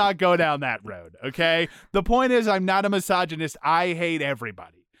not go down that road, okay? The point is I'm not a misogynist. I hate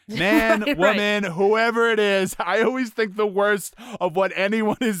everybody. Man, Right, woman, whoever it is, I always think the worst of what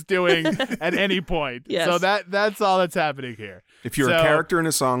anyone is doing at any point. Yes. So that's all that's happening here. If you're So- a character in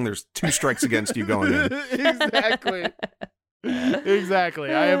a song, there's 2 strikes against you going in.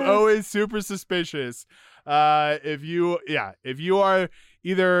 Exactly. I am always super suspicious. If you are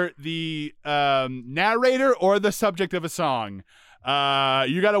either the narrator or the subject of a song,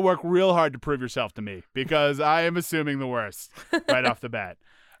 you got to work real hard to prove yourself to me because I am assuming the worst right off the bat.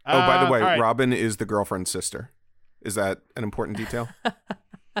 Oh, by the way, all right. Robyn is the girlfriend's sister. Is that an important detail?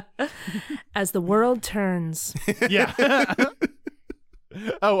 As the world turns. Yeah.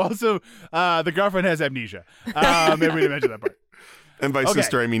 Oh, also, the girlfriend has amnesia. Maybe we didn't mention that part. And by Okay.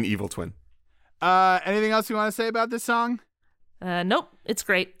 sister, I mean evil twin. Anything else you want to say about this song? Nope. It's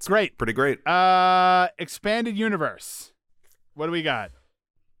great. It's great. Pretty great. Expanded universe. What do we got?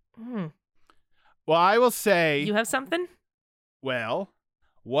 Hmm. Well, I will say, You have something? well,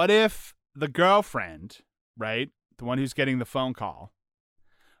 what if the girlfriend, right, the one who's getting the phone call,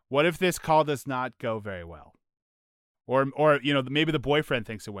 what if this call does not go very well? Or you know, maybe the boyfriend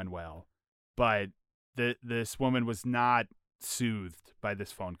thinks it went well, but this woman was not soothed by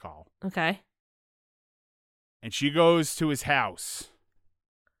this phone call. Okay. And she goes to his house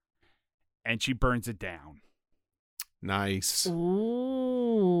and she burns it down. Nice.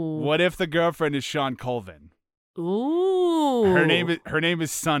 Ooh. What if the girlfriend is Sean Colvin? Ooh. Her name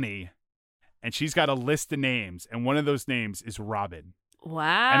is Sunny, and she's got a list of names, and one of those names is Robyn.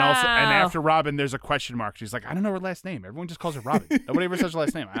 Wow. And after Robyn, there's a question mark. She's like, I don't know her last name. Everyone just calls her Robyn. Nobody ever says her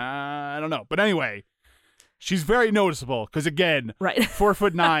last name. I don't know. But anyway, she's very noticeable because again, Right.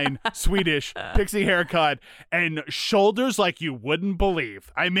 4'9", Swedish, pixie haircut, and shoulders like you wouldn't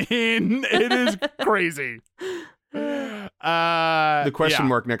believe. I mean, it is crazy. The question yeah.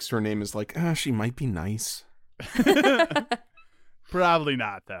 mark next to her name is like, she might be nice. Probably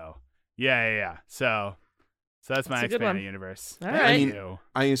not though. Yeah. So that's my That's a good expanded one. universe. All Thank right. you.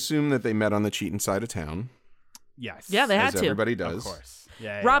 I assume that they met on the cheating side of town, Yes. Yeah, they had as to. everybody Of does. course.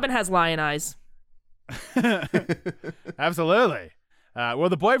 Yeah. Robyn has lion eyes. Absolutely. Well,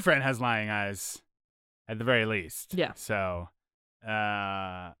 the boyfriend has lying eyes, at the very least. Yeah. So,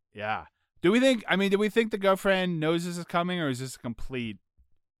 yeah. Do we think the girlfriend knows this is coming, or is this a complete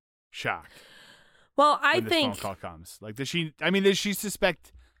shock? Well, I when this think phone call comes. Like, does she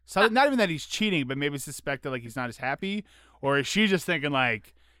suspect? Not even that he's cheating, but maybe suspect that like he's not as happy, or is she just thinking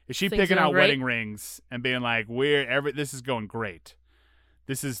like, is she Things picking going out great? wedding rings and being like, this is going great.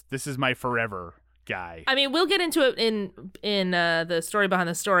 This is my forever guy. I mean, we'll get into it in the story behind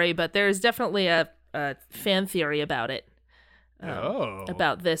the story, but there's definitely a fan theory about it.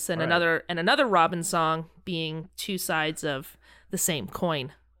 About this and All right. another Robyn song being two sides of the same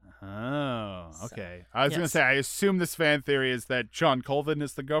coin. Oh, okay. I was yes. gonna say, I assume this fan theory is that Sean Colvin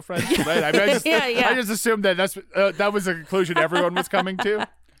is the girlfriend, right? I Yeah. I just assumed that that was a conclusion everyone was coming to.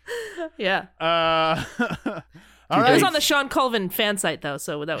 Yeah. All It was right. on the Sean Colvin fan site though,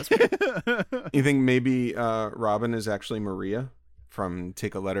 so that was weird. You think maybe Robyn is actually Maria from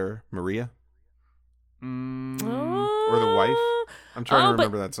Take a Letter, Maria? Or the wife? I'm trying to but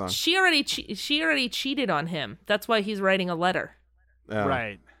remember that song. She already cheated on him. That's why he's writing a letter. Oh.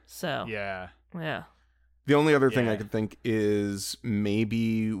 Right. So Yeah. yeah. The only other thing Yeah. I could think is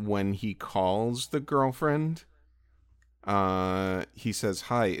maybe when he calls the girlfriend, he says,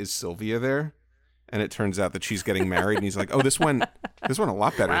 "Hi, is Sylvia there?" And it turns out that she's getting married, and he's like, "Oh, this went a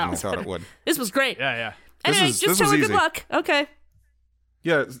lot better than I thought it would." This was great. Yeah. Anyway, this just tell was her good easy. luck. Okay.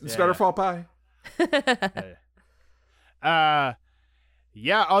 Yeah, it's got her fall pie.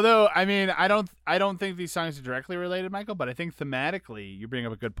 Yeah, although I mean, I don't think these songs are directly related, Michael, but I think thematically you bring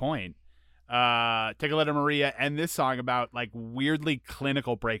up a good point. Take a Letter, Maria, and this song about like weirdly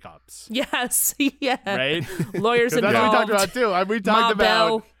clinical breakups, Yes. Yeah. right? Lawyers 'Cause that's involved. what we talked about too. We talked Ma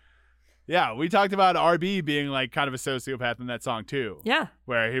about Bell. we talked about RB being like kind of a sociopath in that song too. Yeah.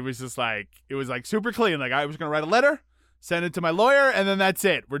 Where he was just like, it was like super clean. Like, I was gonna write a letter, send it to my lawyer, and then that's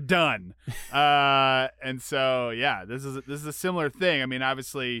it. We're done. And so yeah, this is a similar thing. I mean,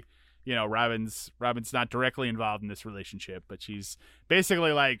 obviously, you know, Robyn's not directly involved in this relationship, but she's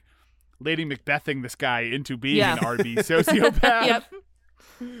basically like Lady Macbething this guy into being Yeah. an RB sociopath.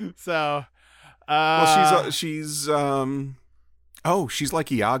 Yep. So Well, she's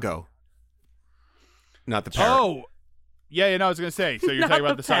like Iago, not the parrot. oh yeah, you know, I was gonna say. So you're Not talking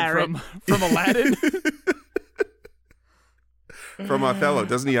about the the song parrot. from Aladdin? From Othello.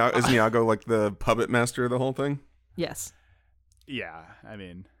 Isn't Iago like the puppet master of the whole thing? Yes. Yeah, I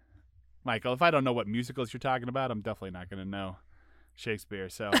mean, Michael, if I don't know what musicals you're talking about, I'm definitely not going to know Shakespeare.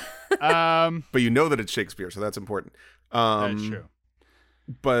 So, But you know that it's Shakespeare, so that's important. that's true.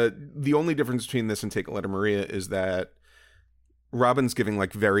 But the only difference between this and Take a Letter, Maria is that Robyn's giving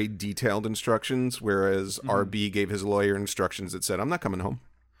like very detailed instructions, whereas RB gave his lawyer instructions that said, "I'm not coming home."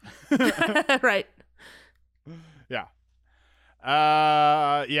 Right. Yeah.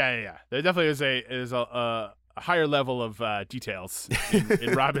 Yeah. There definitely is a higher level of details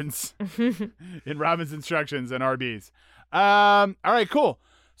in Robyn's instructions than RB's. All right, cool.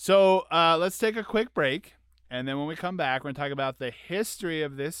 So let's take a quick break. And then when we come back, we're going to talk about the history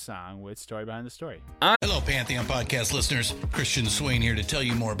of this song with Story Behind the Story. Hello, Pantheon Podcast listeners. Christian Swain here to tell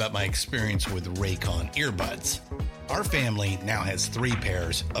you more about my experience with Raycon earbuds. Our family now has 3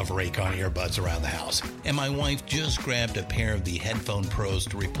 pairs of Raycon earbuds around the house, and my wife just grabbed a pair of the Headphone Pros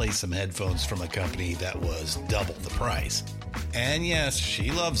to replace some headphones from a company that was double the price. And yes,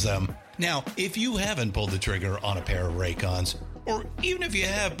 she loves them. Now, if you haven't pulled the trigger on a pair of Raycons, or even if you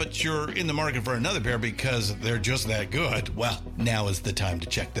have, but you're in the market for another pair because they're just that good, well, now is the time to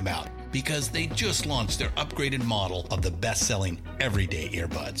check them out because they just launched their upgraded model of the best-selling everyday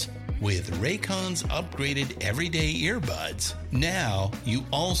earbuds. With Raycon's upgraded everyday earbuds, now you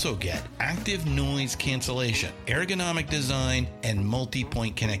also get active noise cancellation, ergonomic design, and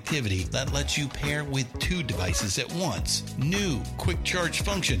multi-point connectivity that lets you pair with 2 devices at once. New quick charge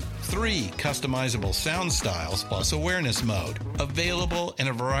function, 3 customizable sound styles plus awareness mode. Available in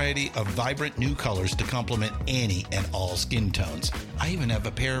a variety of vibrant new colors to complement any and all skin tones. I even have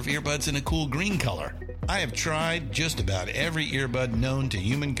a pair of earbuds in a cool green color. I have tried just about every earbud known to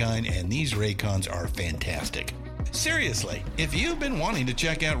humankind, and these Raycons are fantastic. Seriously, if you've been wanting to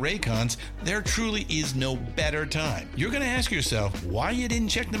check out Raycons, there truly is no better time. You're going to ask yourself why you didn't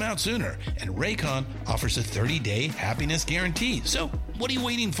check them out sooner, and Raycon offers a 30-day happiness guarantee. So what are you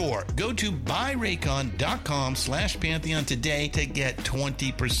waiting for? Go to buyraycon.com/Pantheon today to get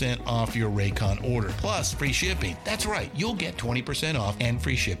 20% off your Raycon order, plus free shipping. That's right, you'll get 20% off and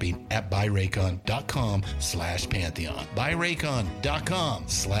free shipping at buyraycon.com/Pantheon.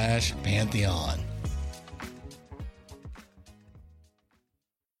 buyraycon.com/Pantheon.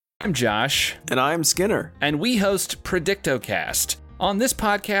 I'm Josh, And I'm Skinner. and we host PredictoCast. On this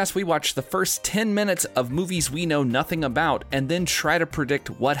podcast, we watch the first 10 minutes of movies we know nothing about and then try to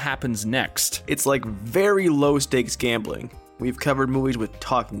predict what happens next. It's like very low stakes gambling. We've covered movies with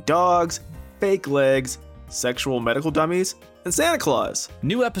talking dogs, fake legs, sexual medical dummies, and Santa Claus.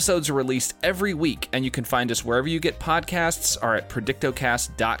 New episodes are released every week, and you can find us wherever you get podcasts or at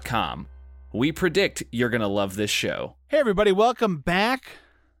PredictoCast.com. We predict you're going to love this show. Hey, everybody, welcome back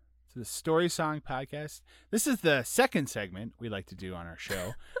to the Story Song Podcast. This is the second segment we like to do on our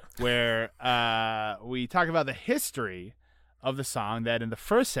show where we talk about the history of the song that in the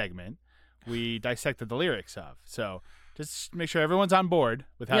first segment we dissected the lyrics of. So just make sure everyone's on board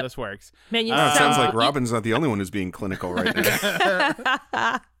with how Yep. this works. Man, you It sounds like you- Robyn's not the only one who's being clinical right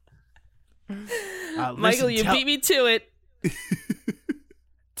now. Michael, you beat me to it.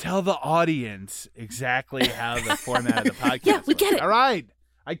 Tell the audience exactly how the format of the podcast Yeah, we get works. it. All right.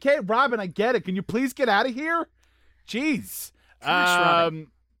 I can't, Robyn, I get it. Can you please get out of here? Jeez. Gosh, Robyn.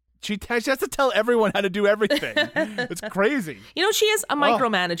 She has to tell everyone how to do everything. It's crazy. You know, she is a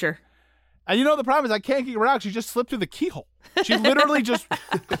micromanager. And you know the problem is I can't kick her out. She just slipped through the keyhole. She literally just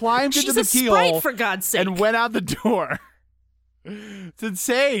climbed She's into the a keyhole sprite, for God's sake. and went out the door. It's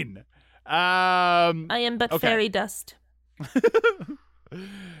insane. I am but okay. fairy dust.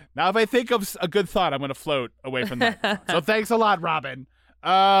 Now, if I think of a good thought, I'm going to float away from that. So thanks a lot, Robyn.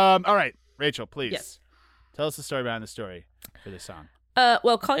 All right, Rachel, please. Yes. Tell us the story behind the story for this song.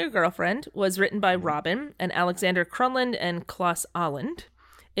 Well, Call Your Girlfriend was written by Robyn and Alexander Kronlund and Klaus Ahland.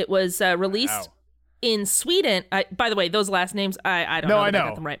 It was released in Sweden. By the way, those last names, I don't know if I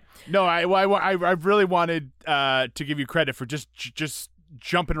got them right. No, I really wanted to give you credit for just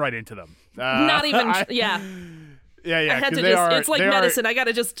jumping right into them. Not even, yeah. Yeah, I had to it's like medicine. I got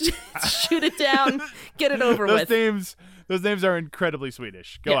to just shoot it down, get it over with. Those names are incredibly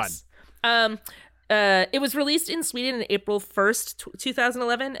Swedish. Go on. It was released in Sweden on April 1st,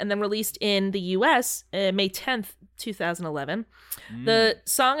 2011, and then released in the U.S. May 10th, 2011. The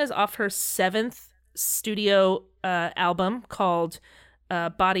song is off her 7th studio album called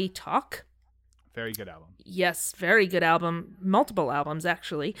Body Talk. Very good album. Yes, very good album. Multiple albums,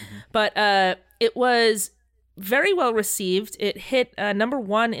 actually. But it was very well received. It hit number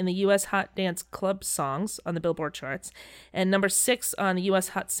 1 in the U.S. Hot Dance Club songs on the Billboard charts and number 6 on the U.S.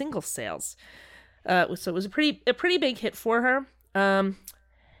 Hot Single sales. So it was a pretty big hit for her.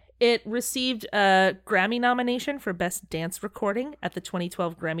 It received a Grammy nomination for Best Dance Recording at the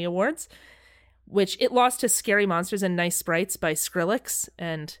 2012 Grammy Awards, which it lost to Scary Monsters and Nice Sprites by Skrillex.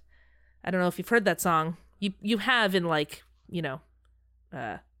 And I don't know if you've heard that song. You have in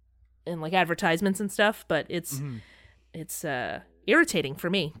in advertisements and stuff, but it's irritating for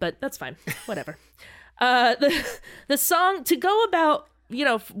me, but that's fine. Whatever. The song, to go about,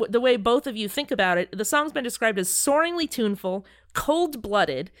 the way both of you think about it, the song's been described as soaringly tuneful,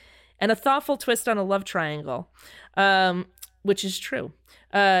 cold-blooded, and a thoughtful twist on a love triangle, which is true.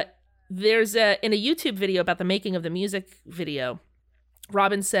 There's in a YouTube video about the making of the music video,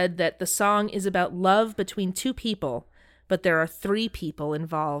 Robyn said that the song is about love between two people, but there are 3 people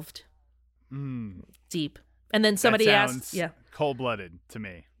involved. Deep. And then somebody asked, cold-blooded to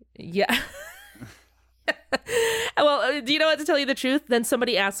me. Yeah. Well, do you know what, to tell you the truth? Then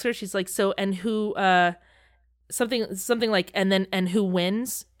somebody asks her, she's like, so, and who, something like, and who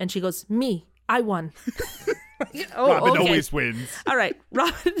wins? And she goes, me, I won. Robyn always wins. All right.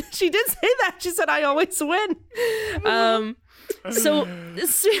 Robyn, she did say that. She said, I always win. So,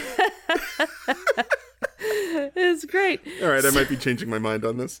 it's great. All right, I might be changing my mind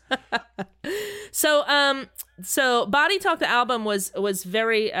on this. So Body Talk, the album was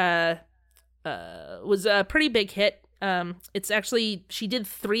very was a pretty big hit. It's actually, she did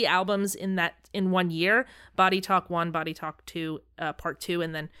 3 albums in 1 year. Body Talk 1, Body Talk 2, Part 2,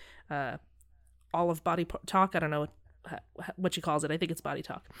 and then all of Body Talk. I don't know what she calls it. I think it's Body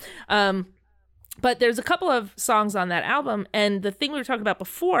Talk. But there's a couple of songs on that album, and the thing we were talking about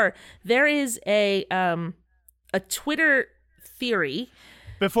before, there is a Twitter theory.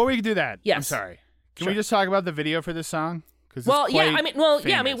 Before we do that, yes. I'm sorry. Can we just talk about the video for this song? We can. Were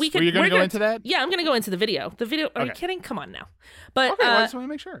you going to go into that? Yeah, I'm going to go into the video. The video. Are you kidding? Come on now. But okay, I just want to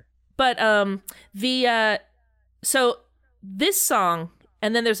make sure. But so this song,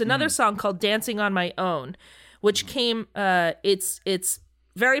 and then there's another song called "Dancing on My Own," which came. It's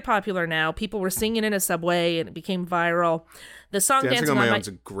very popular now. People were singing in a subway, and it became viral. The song "Dancing on My Own" is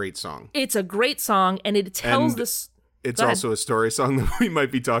a great song. It's a great song, and it tells this. It's also a story song that we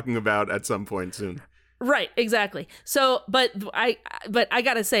might be talking about at some point soon. Right, exactly. So, but I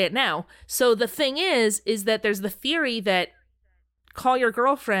gotta say it now. So the thing is that there's the theory that Call Your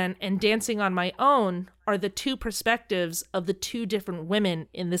Girlfriend and Dancing on My Own are the 2 perspectives of the 2 different women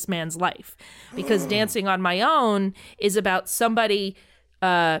in this man's life. Because Dancing on My Own is about somebody,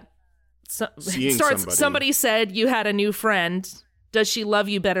 somebody said you had a new friend. Does she love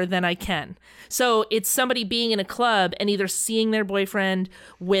you better than I can? So it's somebody being in a club and either seeing their boyfriend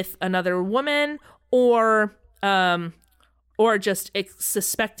with another woman or just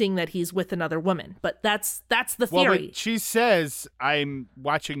suspecting that he's with another woman. But that's the theory. Well, but she says, I'm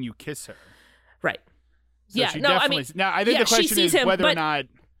watching you kiss her. Right. So yeah. No, I mean, now I think the question is whether or not.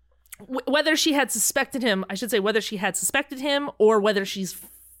 Whether she had suspected him, I should say whether she had suspected him or whether she's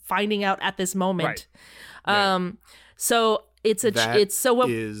finding out at this moment. Right. So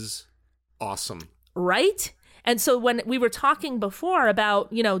is awesome. Right? And so when we were talking before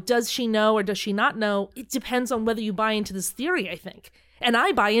about, does she know or does she not know? It depends on whether you buy into this theory, I think. And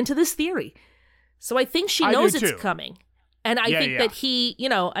I buy into this theory. So I think she knows it's coming. And I think that he,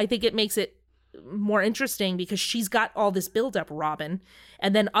 I think it makes it more interesting because she's got all this buildup, Robyn.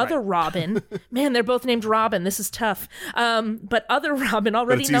 And then other Robyn, man, they're both named Robyn. This is tough. But other Robyn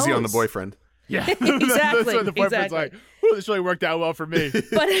already knows. But it's easy on the boyfriend. Yeah, Exactly, That's what the boyfriend's exactly. like. "Ooh, this really worked out well for me."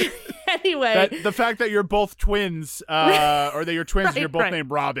 But anyway, The fact that you're both twins, or that you're twins and you're both right. named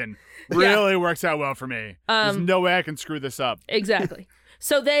Robyn, really works out well for me. There's no way I can screw this up. exactly.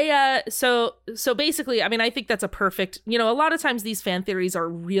 So they so basically, I mean, I think that's a perfect, a lot of times these fan theories are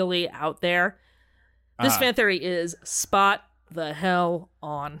really out there. This fan theory is spot the hell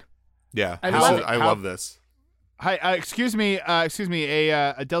on. Yeah, I love it. I love this. Hi, excuse me.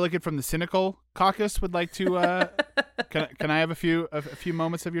 A delegate from the Cynical Caucus would like to. Can I have a few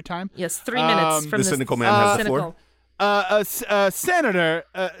moments of your time? Yes, 3 minutes from the cynical man has the floor. Senator,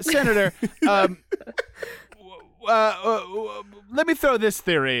 let me throw this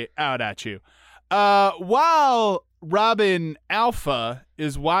theory out at you. While Robyn Alpha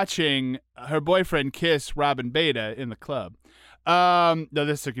is watching her boyfriend kiss Robyn Beta in the club. No,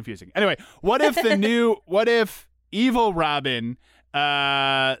 this is so confusing. Anyway, what if evil Robyn,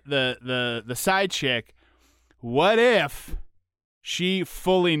 the side chick, what if she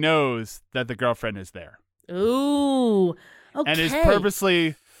fully knows that the girlfriend is there? Ooh, okay. And is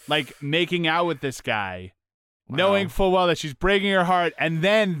purposely like making out with this guy, knowing full well that she's breaking her heart, and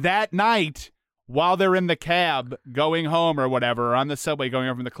then that night, while they're in the cab going home or whatever, or on the subway going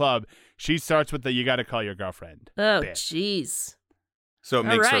home from the club, she starts with the "you got to call your girlfriend." Oh, bit. jeez. So it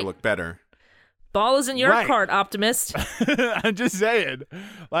makes her right. look better. Ball is in your Right. court, optimist. I'm just saying,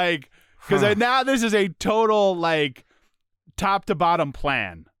 like, because now this is a total like top to bottom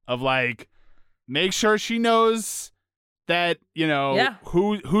plan of like, make sure she knows that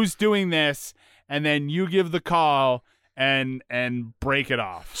who's doing this, and then you give the call and break it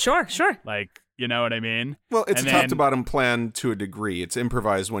off. Sure. Like, you know what I mean? Well, it's And a top then- to bottom plan to a degree. It's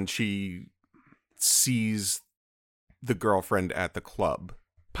improvised when she sees the girlfriend at the club.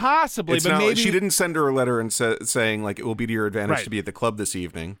 Possibly, It's but not maybe like she didn't send her a letter and saying like it will be to your advantage Right. to be at the club this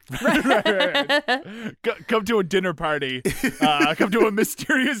evening. Right. Come to a dinner party. Come to a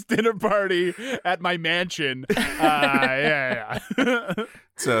mysterious dinner party at my mansion. Yeah.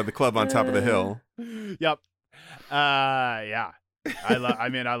 It's the club on top of the hill. Yep. Yeah. I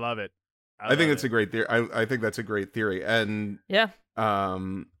love it. I think it's a great theory. I think that's a great theory. And Yeah.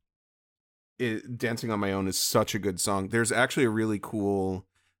 Dancing on My Own is such a good song. There's actually a really cool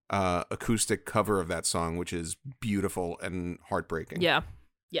acoustic cover of that song, which is beautiful and heartbreaking. Yeah.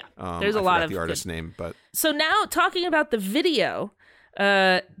 There's a lot forgot of the artist's good- name, but So now talking about the video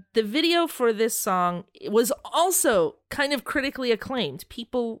for this song was also kind of critically acclaimed.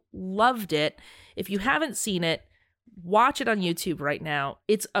 People loved it. If you haven't seen it, watch it on YouTube right now.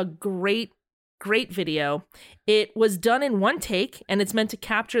 It's a great video. It was done in one take, and it's meant to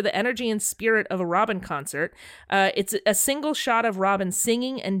capture the energy and spirit of a Robyn concert. It's a single shot of Robyn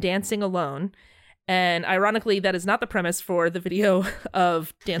singing and dancing alone. And ironically, that is not the premise for the video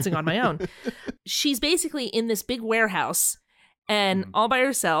of Dancing on My Own. She's basically in this big warehouse and all by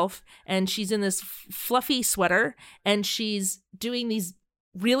herself, and she's in this fluffy sweater, and she's doing these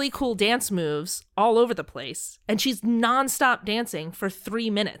really cool dance moves all over the place. And she's nonstop dancing for 3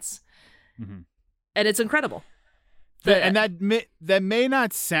 minutes. Mhm. And it's incredible. And that may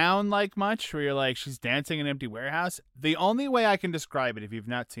not sound like much, where you're like, she's dancing in an empty warehouse. The only way I can describe it, if you've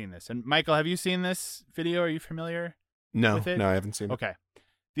not seen this, and Michael, have you seen this video? Are you familiar with it? no, I haven't seen it. Okay.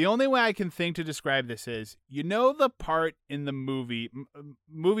 The only way I can think to describe this is, the part in the movie,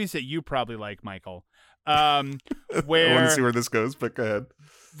 movies that you probably like, Michael, where I want to see where this goes, but go ahead.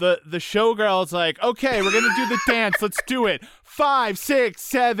 the showgirl's like, okay, we're gonna do the dance, let's do it. 5, 6,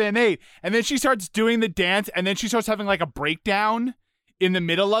 7, 8, and then she starts doing the dance, and then she starts having like a breakdown in the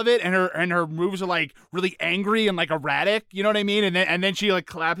middle of it, and her moves are like really angry and like erratic, you know what I mean? And then she like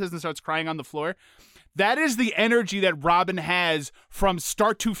collapses and starts crying on the floor. That is the energy that Robyn has from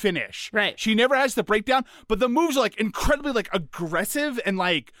start to finish. Right. She never has the breakdown, but the moves are like incredibly like aggressive and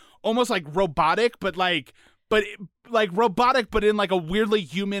like almost like robotic, but robotic, but in like a weirdly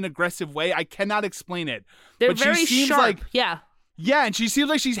human aggressive way. I cannot explain it. They're but very she seems sharp. like, yeah. and she seems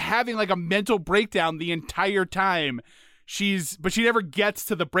like she's having like a mental breakdown the entire time. But she never gets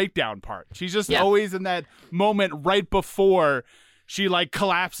to the breakdown part. She's just always in that moment right before she like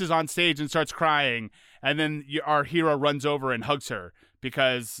collapses on stage and starts crying, and then our hero runs over and hugs her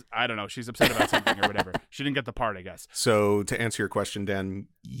because, I don't know, she's upset about something or whatever. She didn't get the part, I guess. So to answer your question, Dan,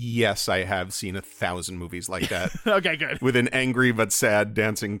 yes, I have seen 1,000 movies like that. Okay, good. With an angry but sad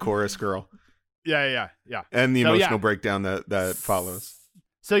dancing chorus girl. Yeah. And the So, emotional breakdown that follows.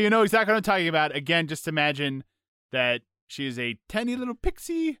 So you know exactly what I'm talking about. Again, just imagine that she is a tiny little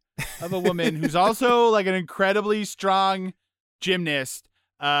pixie of a woman who's also like an incredibly strong gymnast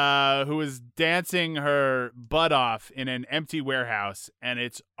who is dancing her butt off in an empty warehouse, and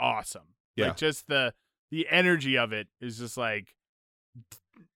it's awesome. Yeah. Like just the energy of it is just like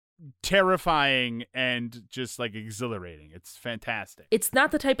terrifying and just like exhilarating. It's fantastic. It's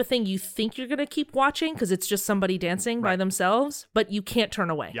not the type of thing you think you're going to keep watching because it's just somebody dancing by themselves, but you can't turn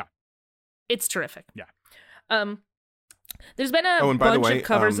away. Yeah. It's terrific. Yeah. There's been a Oh, and by the bunch way, of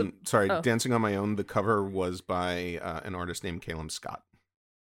covers of... Dancing on My Own, the cover was by an artist named Caleb Scott.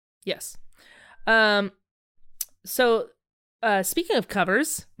 Yes. So, speaking of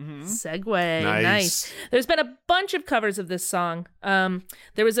covers, segue. Nice. There's been a bunch of covers of this song.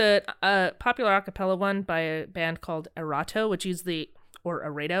 There was a popular a cappella one by a band called Erato, which used or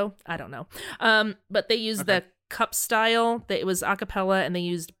Arato, I don't know. But they used the cup style. It was a cappella, and they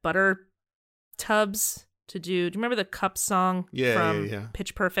used butter tubs to do you remember the cup song from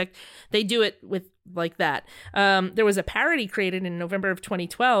Pitch Perfect? They do it with like that. There was a parody created in November of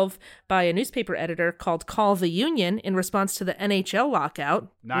 2012 by a newspaper editor called Call the Union in response to the NHL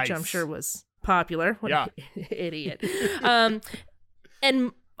lockout, which I'm sure was popular. What an idiot.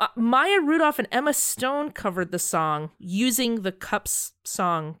 And Maya Rudolph and Emma Stone covered the song using the Cups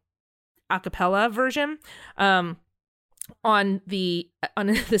song a cappella version on the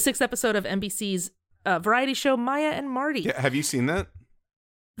sixth episode of NBC's variety show Maya and Marty. Yeah, have you seen that?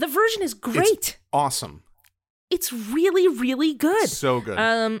 The version is great. It's awesome. It's really, really good. So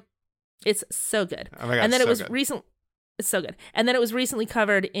good. It's so good. Oh my God, and then so it was good. recent. It's so good. And then it was recently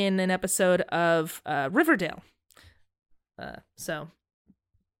covered in an episode of Riverdale. So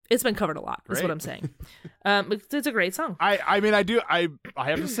it's been covered a lot. Is what I'm saying. It's a great song. I mean, I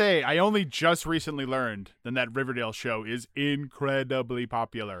have to say, I only just recently learned that Riverdale show is incredibly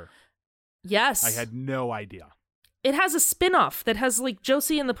popular. Yes. I had no idea. It has a spin-off that has like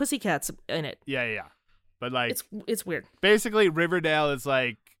Josie and the Pussycats in it. Yeah. But like it's weird. Basically, Riverdale is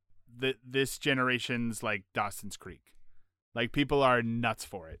like this generation's like Dawson's Creek. Like people are nuts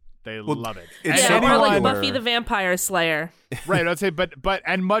for it. They love it. It's or like popular. Buffy the Vampire Slayer. Right, I'd say, but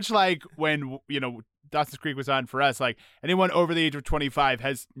and much like when Dawson's Creek was on for us, like anyone over the age of 25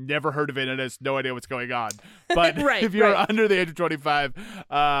 has never heard of it and has no idea what's going on. But if you're under the age of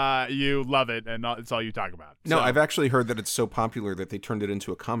 25, you love it and it's all you talk about. No, So, I've actually heard that it's so popular that they turned it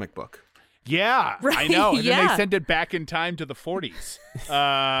into a comic book. yeah, Right, I know. And then yeah. they sent it back in time to the 40s.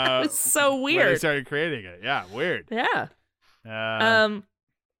 It's so When they weird. started creating it. Yeah, weird. Yeah. Uh,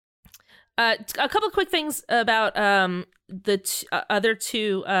 A couple of quick things about the other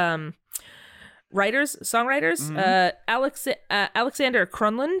two songwriters. Alexander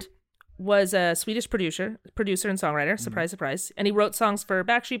Kronlund was a Swedish producer and songwriter. Surprise, surprise. And he wrote songs for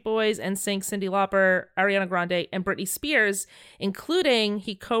Backstreet Boys, NSYNC, Cyndi Lauper, Ariana Grande, and Britney Spears, including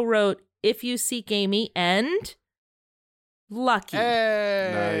he co-wrote If You Seek Amy and Lucky.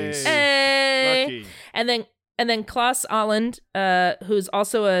 hey. Nice. Hey. Lucky. And then Klaus Ahland, who's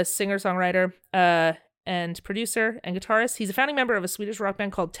also a singer-songwriter and producer and guitarist. He's a founding member of a Swedish rock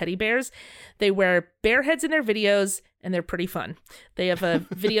band called Teddy Bears. They wear bear heads in their videos, and they're pretty fun. They have a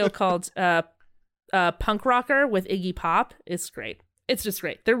video called Punk Rocker with Iggy Pop. It's great. It's just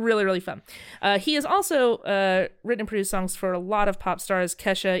great. They're really, really fun. He has also written and produced songs for a lot of pop stars: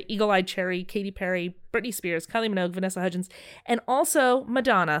 Kesha, Eagle-Eyed Cherry, Katy Perry, Britney Spears, Kylie Minogue, Vanessa Hudgens, and also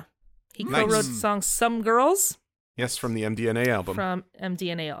Madonna. He co-wrote the song Some Girls. Yes, from the MDNA album. From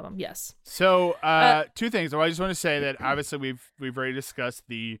MDNA album, yes. So, two things. I just want to say that obviously we've already discussed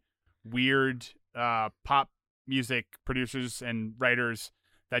the weird pop music producers and writers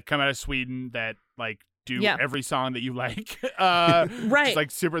that come out of Sweden that like do every song that you like. Right. It's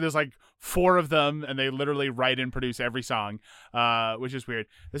like super. There's like 4 of them, and they literally write and produce every song, which is weird.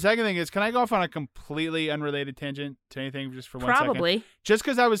 The second thing is, can I go off on a completely unrelated tangent to anything just for 1 second? Probably. Just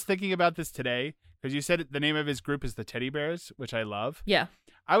because I was thinking about this today, because you said the name of his group is the Teddy Bears, which I love. Yeah.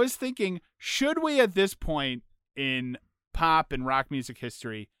 I was thinking, should we at this point in pop and rock music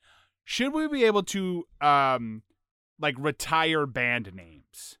history, should we be able to like retire band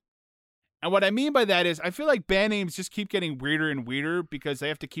names? And what I mean by that is I feel like band names just keep getting weirder and weirder because they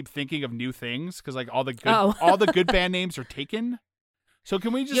have to keep thinking of new things because like all the good band names are taken. So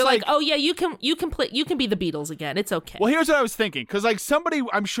can we just You're like, oh yeah, you can be the Beatles again. It's okay. Well, here's what I was thinking, because like somebody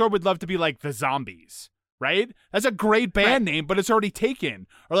I'm sure would love to be like the Zombies, right? That's a great band name, but it's already taken.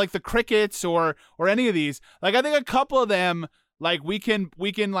 Or like the Crickets or any of these. Like I think a couple of them, like we can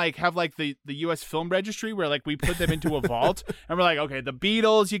like have like the U.S. Film Registry where like we put them into a vault and we're like, okay, the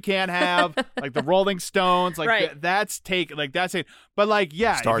Beatles you can't have, like the Rolling Stones, like that's taken, like that's it. But like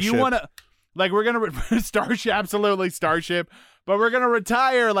Starship. if you want to, like we're gonna Starship, absolutely Starship. But we're going to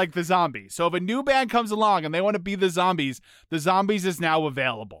retire like the Zombies. So if a new band comes along and they want to be the Zombies is now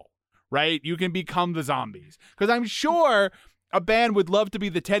available, right? You can become the Zombies. Because I'm sure a band would love to be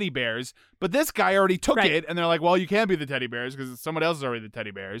the Teddy Bears, but this guy already took Right. it, and they're like, well, you can't be the Teddy Bears because someone else is already the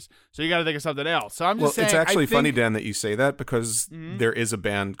Teddy Bears, so you got to think of something else. So I'm just saying. It's actually I think, funny, Dan, that you say that because there is a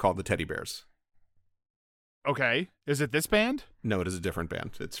band called the Teddy Bears. Okay, is it this band? No, it is a different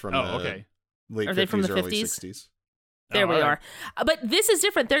band. It's from Oh, the okay. late Are 50s, they from the early 50s? 60s. There we all right. are. But this is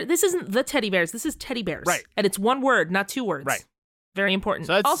different. This isn't the Teddy Bears. This is Teddy Bears. Right. And it's one word, not two words. Right. Very important.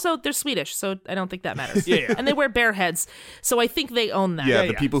 So that's- Also, they're Swedish, so I don't think that matters. Yeah. And they wear bear heads, so I think they own that. Yeah, Yeah,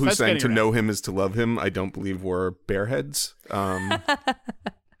 the yeah. people So who that's sang getting "To around. Know Him Is to Love Him," I don't believe were bearheads.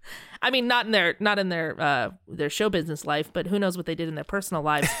 I mean, not in their show business life, but who knows what they did in their personal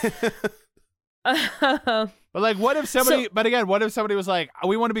lives. But like, what if somebody? But again, what if somebody was like,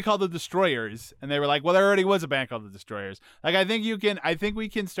 "We want to be called the Destroyers," and they were like, "Well, there already was a band called the Destroyers." Like, I think we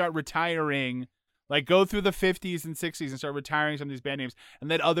can start retiring, like, go through the 50s and 60s and start retiring some of these band names, and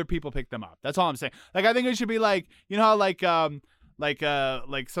let other people pick them up. That's all I'm saying. Like, I think it should be like, you know how like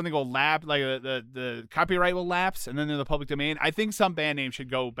something will lapse, like the copyright will lapse, and then in the public domain. I think some band names should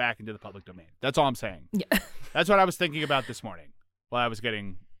go back into the public domain. That's all I'm saying. Yeah. That's what I was thinking about this morning while I was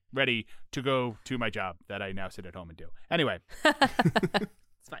getting ready to go to my job that I now sit at home and do. Anyway.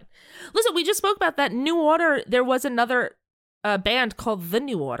 It's fine. Listen, we just spoke about that New Order. There was another band called The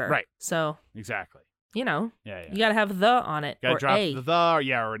New Order. Right. So, Exactly. you know, Yeah, yeah. you got to have the on it. Gotta or drop a.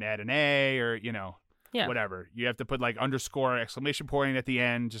 or add an A, or, Yeah. whatever. You have to put like underscore exclamation point at the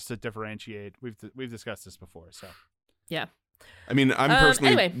end just to differentiate. We've discussed this before, so. Yeah. I mean, I'm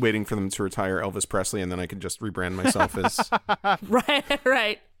personally anyway. waiting for them to retire Elvis Presley, and then I can just rebrand myself as.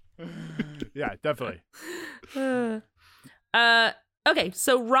 Right. Yeah, definitely. Okay,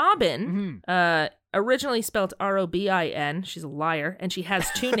 so Robyn, Mm-hmm. originally spelled Robin. She's a liar, and she has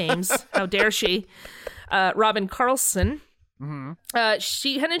two names. How dare she? Robyn Carlson. Mm-hmm.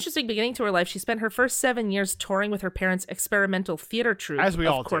 She had an interesting beginning to her life. She spent her first 7 years touring with her parents' experimental theater troupe. As we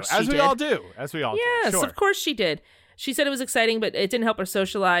all do. Yes, Sure. of course she did. She said it was exciting, but it didn't help her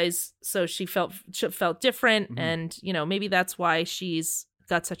socialize, so she felt different, Mm-hmm. and maybe that's why she's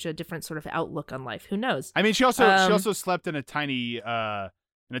got such a different sort of outlook on life. Who knows? I mean, she also slept in a tiny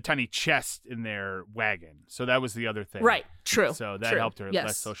chest in their wagon. So that was the other thing. Right. True. So that True. helped her Yes.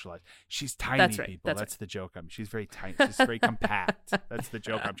 less socialized. She's tiny, That's right. people. That's That's the joke. She's very tiny. She's very compact. That's the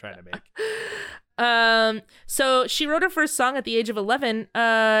joke I'm trying to make. So she wrote her first song at the age of 11,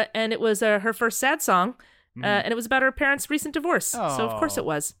 and it was her first sad song, and it was about her parents' recent divorce. So of course it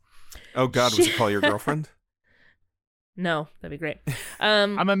was. Oh God, was it Call Your Girlfriend? No, that'd be great.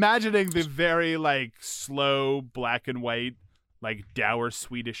 I'm imagining the very like slow black and white, like dour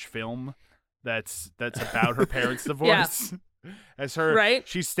Swedish film that's about her parents' divorce. As her, Right.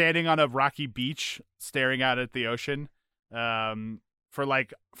 She's standing on a rocky beach, staring out at the ocean, for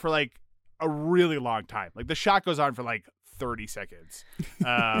like a really long time. Like the shot goes on for like 30 seconds.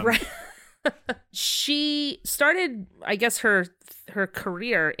 Right. She started, I guess, her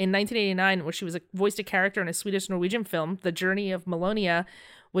career in 1989, where she voiced a character in a Swedish-Norwegian film, The Journey of Melonia,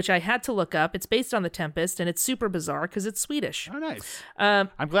 which I had to look up. It's based on The Tempest, and it's super bizarre because it's Swedish. Oh, nice. I'm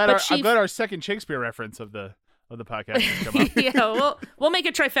I'm glad our second Shakespeare reference of the podcast has come up. Yeah, we'll make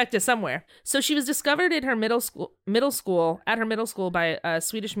a trifecta somewhere. So she was discovered in her middle school by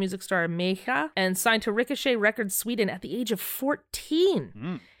Swedish music star Meja, and signed to Ricochet Records Sweden at the age of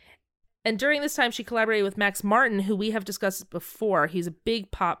 14. And during this time, she collaborated with Max Martin, who we have discussed before. He's a big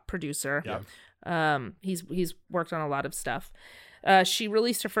pop producer. Yeah. He's worked on a lot of stuff. She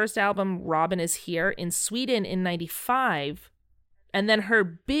released her first album, Robyn Is Here, in Sweden in 95. And then her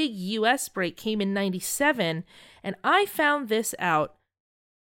big US break came in 97. And I found this out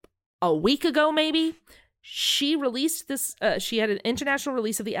a week ago, maybe. She released this, she had an international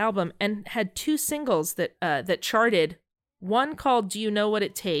release of the album and had two singles that charted. One called Do You Know What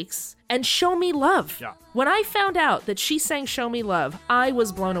It Takes and Show Me Love. Yeah. When I found out that she sang Show Me Love, I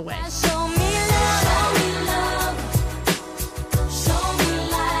was blown away. Show me love, show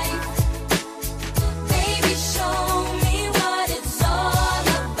me life, baby, show me what it's all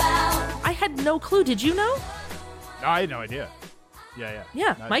about. I had no clue. Did you know? No, I had no idea. Yeah.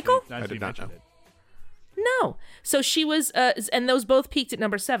 Yeah, Not Michael? until you I did not mentioned know. it. No. So she was, and those both peaked at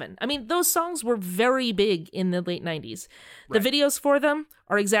number 7. I mean, those songs were very big in the late 90s. The videos for them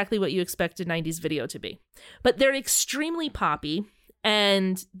are exactly what you expected 90s video to be. But they're extremely poppy,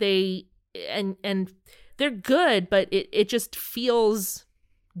 and they're good, but it just feels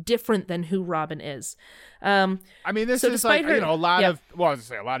different than who Robyn is. I mean, this So is despite like, her- a lot yeah. of, well, I was gonna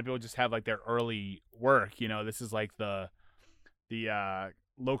say, a lot of people just have like their early work, this is like the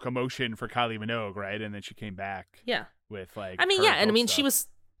locomotion for Kylie Minogue, right? And then she came back Yeah. with like, I mean, her yeah, and I adult mean, stuff. she was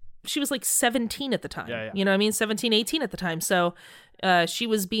like 17 at the time. Yeah. You know what I mean? 17, 18 at the time. So she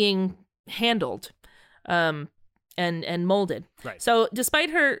was being handled and molded. Right. So despite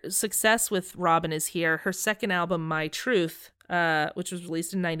her success with Robyn Is Here, her second album, My Truth, which was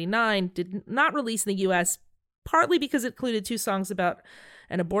released in 99, did not release in the U.S., partly because it included 2 songs about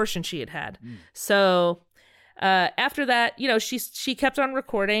an abortion she had. So after that, you know, she kept on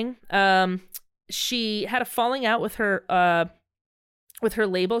recording. She had a falling out with her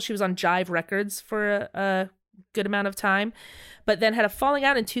label. She was on Jive Records for a good amount of time, but then had a falling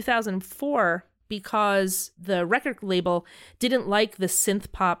out in 2004 because the record label didn't like the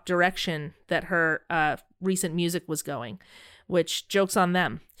synth pop direction that her recent music was going, which joke's on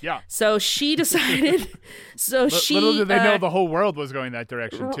them. Yeah. So she decided. Little did they know the whole world was going that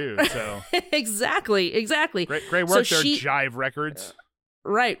direction too. So exactly. great work So there, she- Jive Records.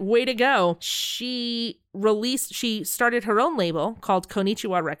 Right, way to go. She started her own label called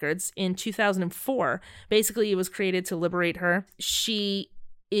Konichiwa Records in 2004. Basically, it was created to liberate her. She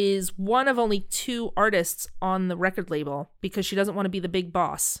is one of only 2 artists on the record label because she doesn't want to be the big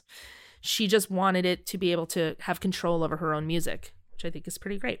boss. She just wanted it to be able to have control over her own music, which I think is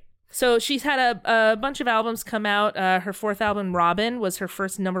pretty great. So she's had a bunch of albums come out. Her 4th album, Robyn, was her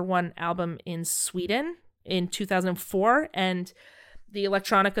first #1 album in Sweden in 2004, and the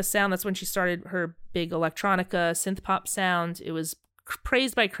electronica sound, that's when she started her big electronica synth pop sound. It was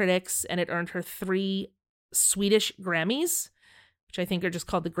praised by critics, and it earned her 3 Swedish Grammys, which I think are just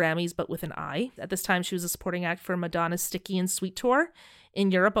called the Grammys, but with an I. At this time, she was a supporting act for Madonna's Sticky and Sweet tour in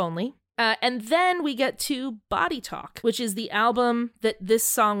Europe only. And then we get to Body Talk, which is the album that this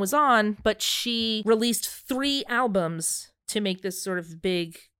song was on, but she released 3 albums to make this sort of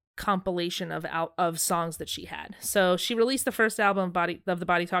big compilation of songs that she had. So she released the first album of the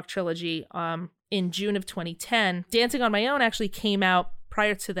Body Talk trilogy in June of 2010. Dancing on My Own actually came out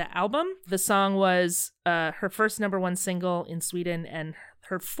prior to the album. The song was her first #1 single in Sweden and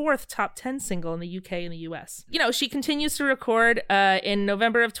her 4th top 10 single in the UK and the US. You know, she continues to record. In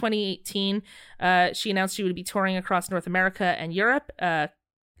November of 2018, she announced she would be touring across North America and Europe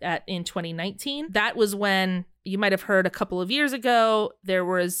in 2019. That was when, you might have heard a couple of years ago, there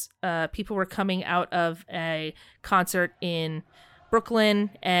was people were coming out of a concert in Brooklyn,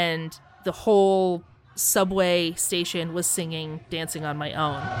 and the whole subway station was singing Dancing on My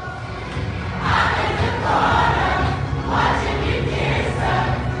Own.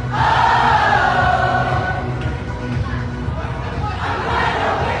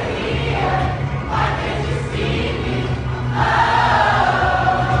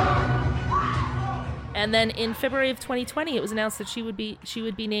 And then in February of 2020, it was announced that she would be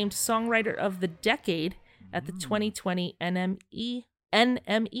named Songwriter of the Decade at the 2020 NME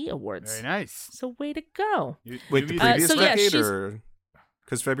Awards. Very nice. So way to go. Wait, the You- previous so yeah, decade, she's- or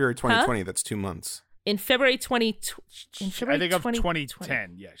because February 2020, that's 2 months. In February I think of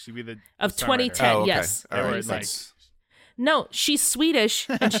 2010. Yeah, she'd be the Of songwriter. 2010. Oh, okay. Yes. All right. Like- That's No, she's Swedish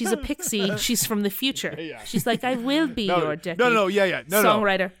and she's a pixie. She's from the future. Yeah. She's like, I will be your decade. No, yeah. No.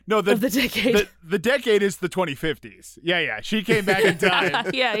 Songwriter No, of the decade. The decade is the 2050s. Yeah. She came back in time.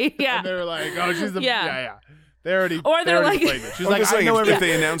 yeah. And they were like, oh, she's the Yeah. They already Or they're like- claimed it. She's I'm like, just I saying, know if everything.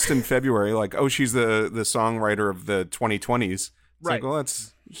 they announced in February, like, oh, she's the songwriter of the 2020s, it's Right. like, well,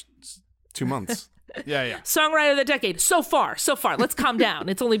 that's 2 months. Yeah. Songwriter of the decade. So far. Let's calm down.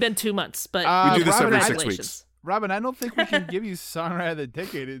 It's only been 2 months, but We do this Robyn, every I- 6 congratulations. weeks. Robyn, I don't think we can give you songwriter of the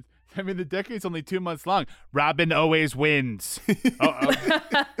decade. I mean, the decade's only 2 months long. Robyn always wins. Okay, all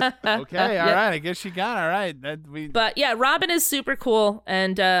right. I guess you got it. All right. But yeah, Robyn is super cool,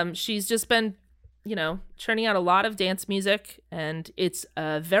 and she's just been, churning out a lot of dance music, and it's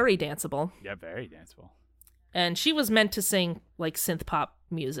very danceable. Yeah, very danceable. And she was meant to sing like synth pop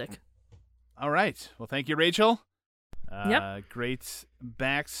music. All right. Well, thank you, Rachel. Yep. Great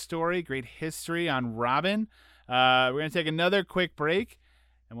backstory, great history on Robyn. We're going to take another quick break,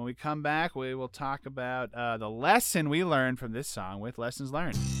 and when we come back, we will talk about the lesson we learned from this song with Lessons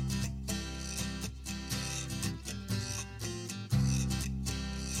Learned.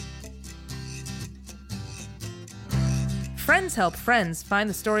 Friends help friends find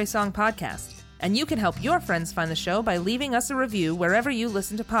the Story Song Podcast, and you can help your friends find the show by leaving us a review wherever you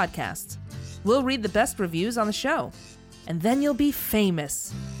listen to podcasts. We'll read the best reviews on the show, and then you'll be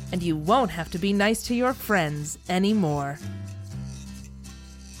famous, and you won't have to be nice to your friends anymore.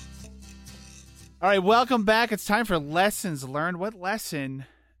 All right, welcome back. It's time for Lessons Learned. What lesson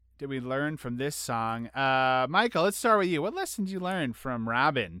did we learn from this song? Michael, let's start with you. What lesson did you learn from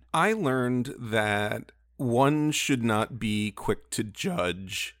Robyn? I learned that one should not be quick to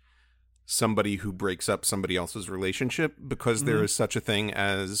judge somebody who breaks up somebody else's relationship because there is such a thing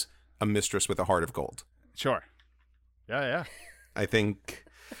as a mistress with a heart of gold. Sure. Yeah. I think,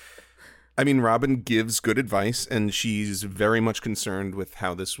 I mean, Robyn gives good advice, and she's very much concerned with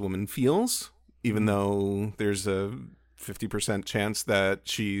how this woman feels, even though there's a 50% chance that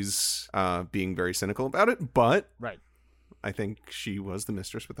she's being very cynical about it. But Right. I think she was the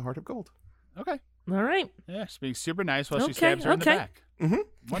mistress with the heart of gold. Okay. All right. Yeah, she's being super nice while she Okay, stabs her in the okay. back. Mm-hmm.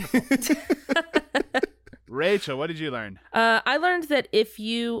 Wonderful. Rachel, what did you learn? I learned that if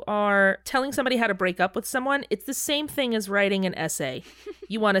you are telling somebody how to break up with someone, it's the same thing as writing an essay.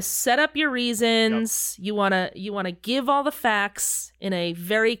 You want to set up your reasons. You want to give all the facts in a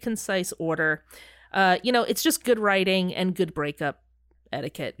very concise order. It's just good writing and good breakup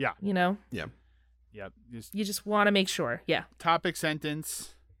etiquette. Yeah. Yeah. Yep. You just want to make sure. Yeah. Topic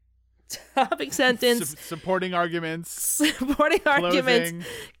sentence. Topic sentence. Supporting arguments. Supporting arguments. Closing.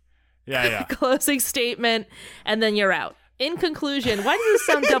 Yeah. Closing statement, and then you're out. In conclusion, why does this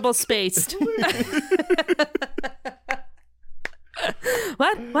sound double spaced?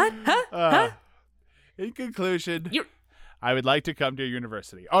 What? Huh? In conclusion, I would like to come to your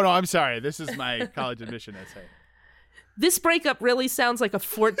university. Oh, no, I'm sorry. This is my college admission essay. This breakup really sounds like a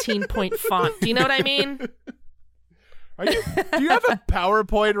 14-point font. Do you know what I mean? Do you have a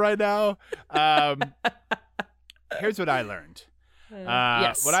PowerPoint right now? Here's what I learned.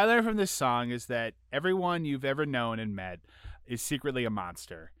 Yes. What I learned from this song is that everyone you've ever known and met is secretly a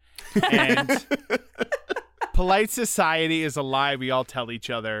monster. And polite society is a lie we all tell each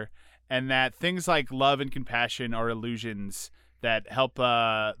other. And that things like love and compassion are illusions that help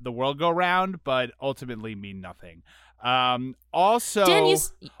the world go round, but ultimately mean nothing. Also, Dan,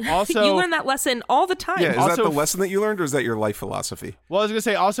 you also learn that lesson all the time. Yeah, is Also- that the lesson that you learned, or is that your life philosophy? well, I was gonna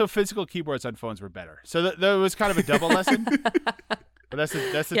say also physical keyboards on phones were better. So there was kind of a double lesson. But that's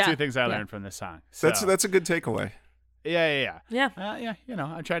the Yeah, two things I yeah. learned from this song. So, That's a good takeaway. yeah. Yeah.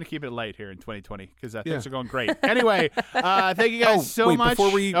 I'm trying to keep it light here in 2020 because things are going great. Anyway, thank you guys so wait, much.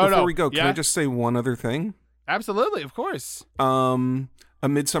 Before we go, can yeah? I just say one other thing? Absolutely, of course. A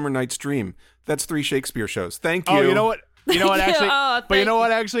Midsummer Night's Dream. That's 3 Shakespeare shows. Thank you. Oh, you know what? Thank you. Actually, Oh, but you thank know you.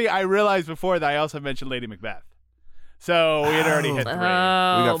 what? Actually, I realized before that I also mentioned Lady Macbeth. So we had already hit 3. We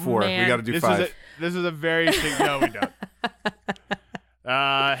got 4. Man. We got to do 5. This is a very no, we don't.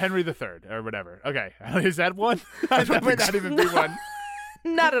 Henry III or whatever. Okay, is that one? That might not even be one.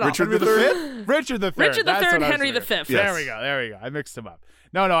 Not at all. Richard Henry the the Third? Fifth? Richard the Third. Richard the That's Third, what I was Henry the thinking. Fifth. Yes. There we go. I mixed them up.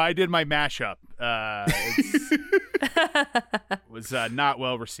 No, I did my mashup. It was not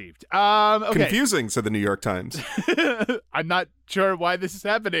well received. Okay. Confusing, said the New York Times. I'm not sure why this is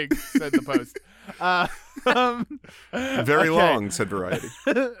happening, said the Post. Very okay. long, said Variety.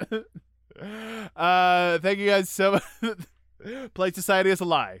 Thank you guys so much. Polite society is a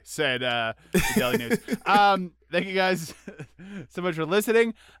lie, said the Daily News. Thank you guys so much for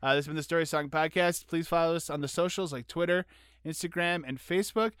listening. This has been the Story Song Podcast. Please follow us on the socials like Twitter, Instagram, and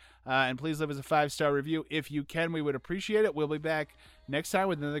Facebook. And please leave us a 5-star review if you can. We would appreciate it. We'll be back next time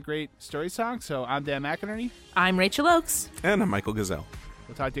with another great story song. So I'm Dan McInerney. I'm Rachel Oakes. And I'm Michael Gazelle.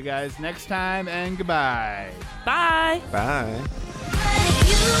 We'll talk to you guys next time, and goodbye. Bye. Bye.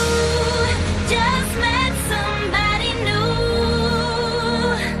 You just met somebody new.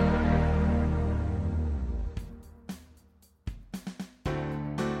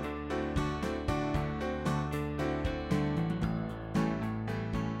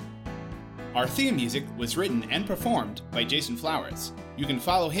 Our theme music was written and performed by Jason Flowers. You can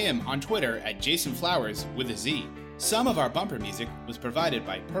follow him on Twitter at Jason Flowers with a Z. Some of our bumper music was provided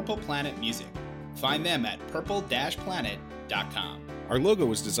by Purple Planet Music. Find them at purple-planet.com. Our logo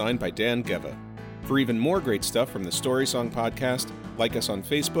was designed by Dan Geva. For even more great stuff from the Story Song Podcast, like us on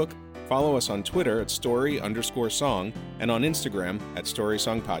Facebook, follow us on Twitter at story_song, and on Instagram at Story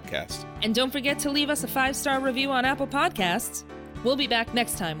Song Podcast. And don't forget to leave us a 5-star review on Apple Podcasts. We'll be back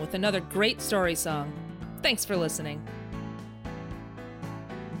next time with another great story song. Thanks for listening.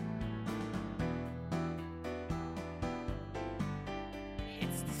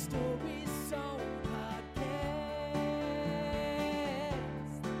 It's the Story Song Podcast.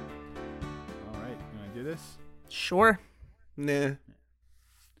 All right, you want to do this? Sure. Nah.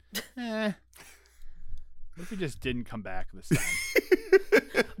 What if we just didn't come back this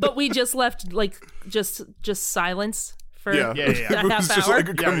time? But we just left just silence for Yeah. a It was half just hour. like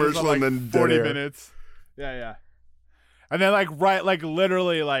a commercial and then dead 40 air. minutes. Yeah. And then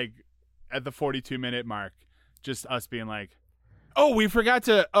literally at the 42-minute mark, just us being like, "Oh, we forgot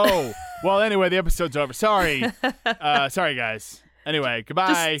to." Oh, well. Anyway, the episode's over. Sorry, sorry guys. Anyway,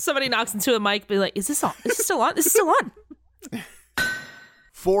 goodbye. Just somebody knocks into a mic, be like, "Is this on? Is this still on? Is this still on?"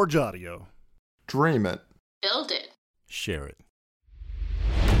 Forge Audio. Dream it. Build it. Share it.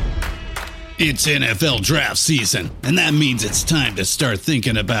 It's NFL draft season, and that means it's time to start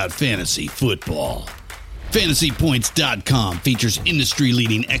thinking about fantasy football. FantasyPoints.com features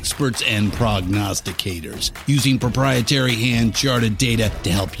industry-leading experts and prognosticators using proprietary hand-charted data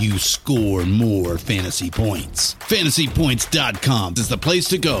to help you score more fantasy points. FantasyPoints.com is the place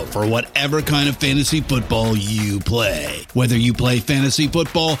to go for whatever kind of fantasy football you play. Whether you play fantasy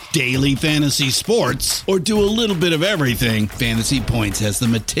football, daily fantasy sports, or do a little bit of everything, Fantasy Points has the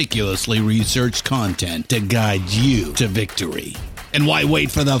meticulously researched content to guide you to victory. And why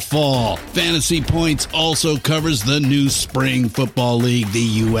wait for the fall? Fantasy Points also covers the new spring football league,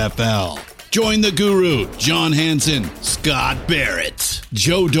 the UFL. Join the guru, John Hansen, Scott Barrett,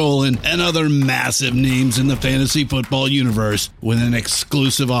 Joe Dolan, and other massive names in the fantasy football universe with an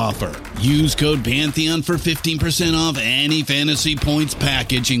exclusive offer. Use code Pantheon for 15% off any Fantasy Points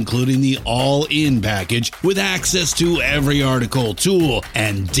package, including the all-in package, with access to every article, tool,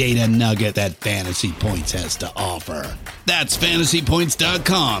 and data nugget that Fantasy Points has to offer. That's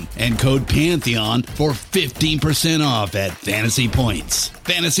FantasyPoints.com and code Pantheon for 15% off at Fantasy Points.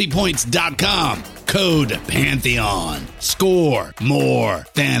 FantasyPoints.com, code Pantheon. Score more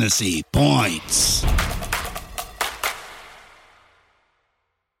fantasy points.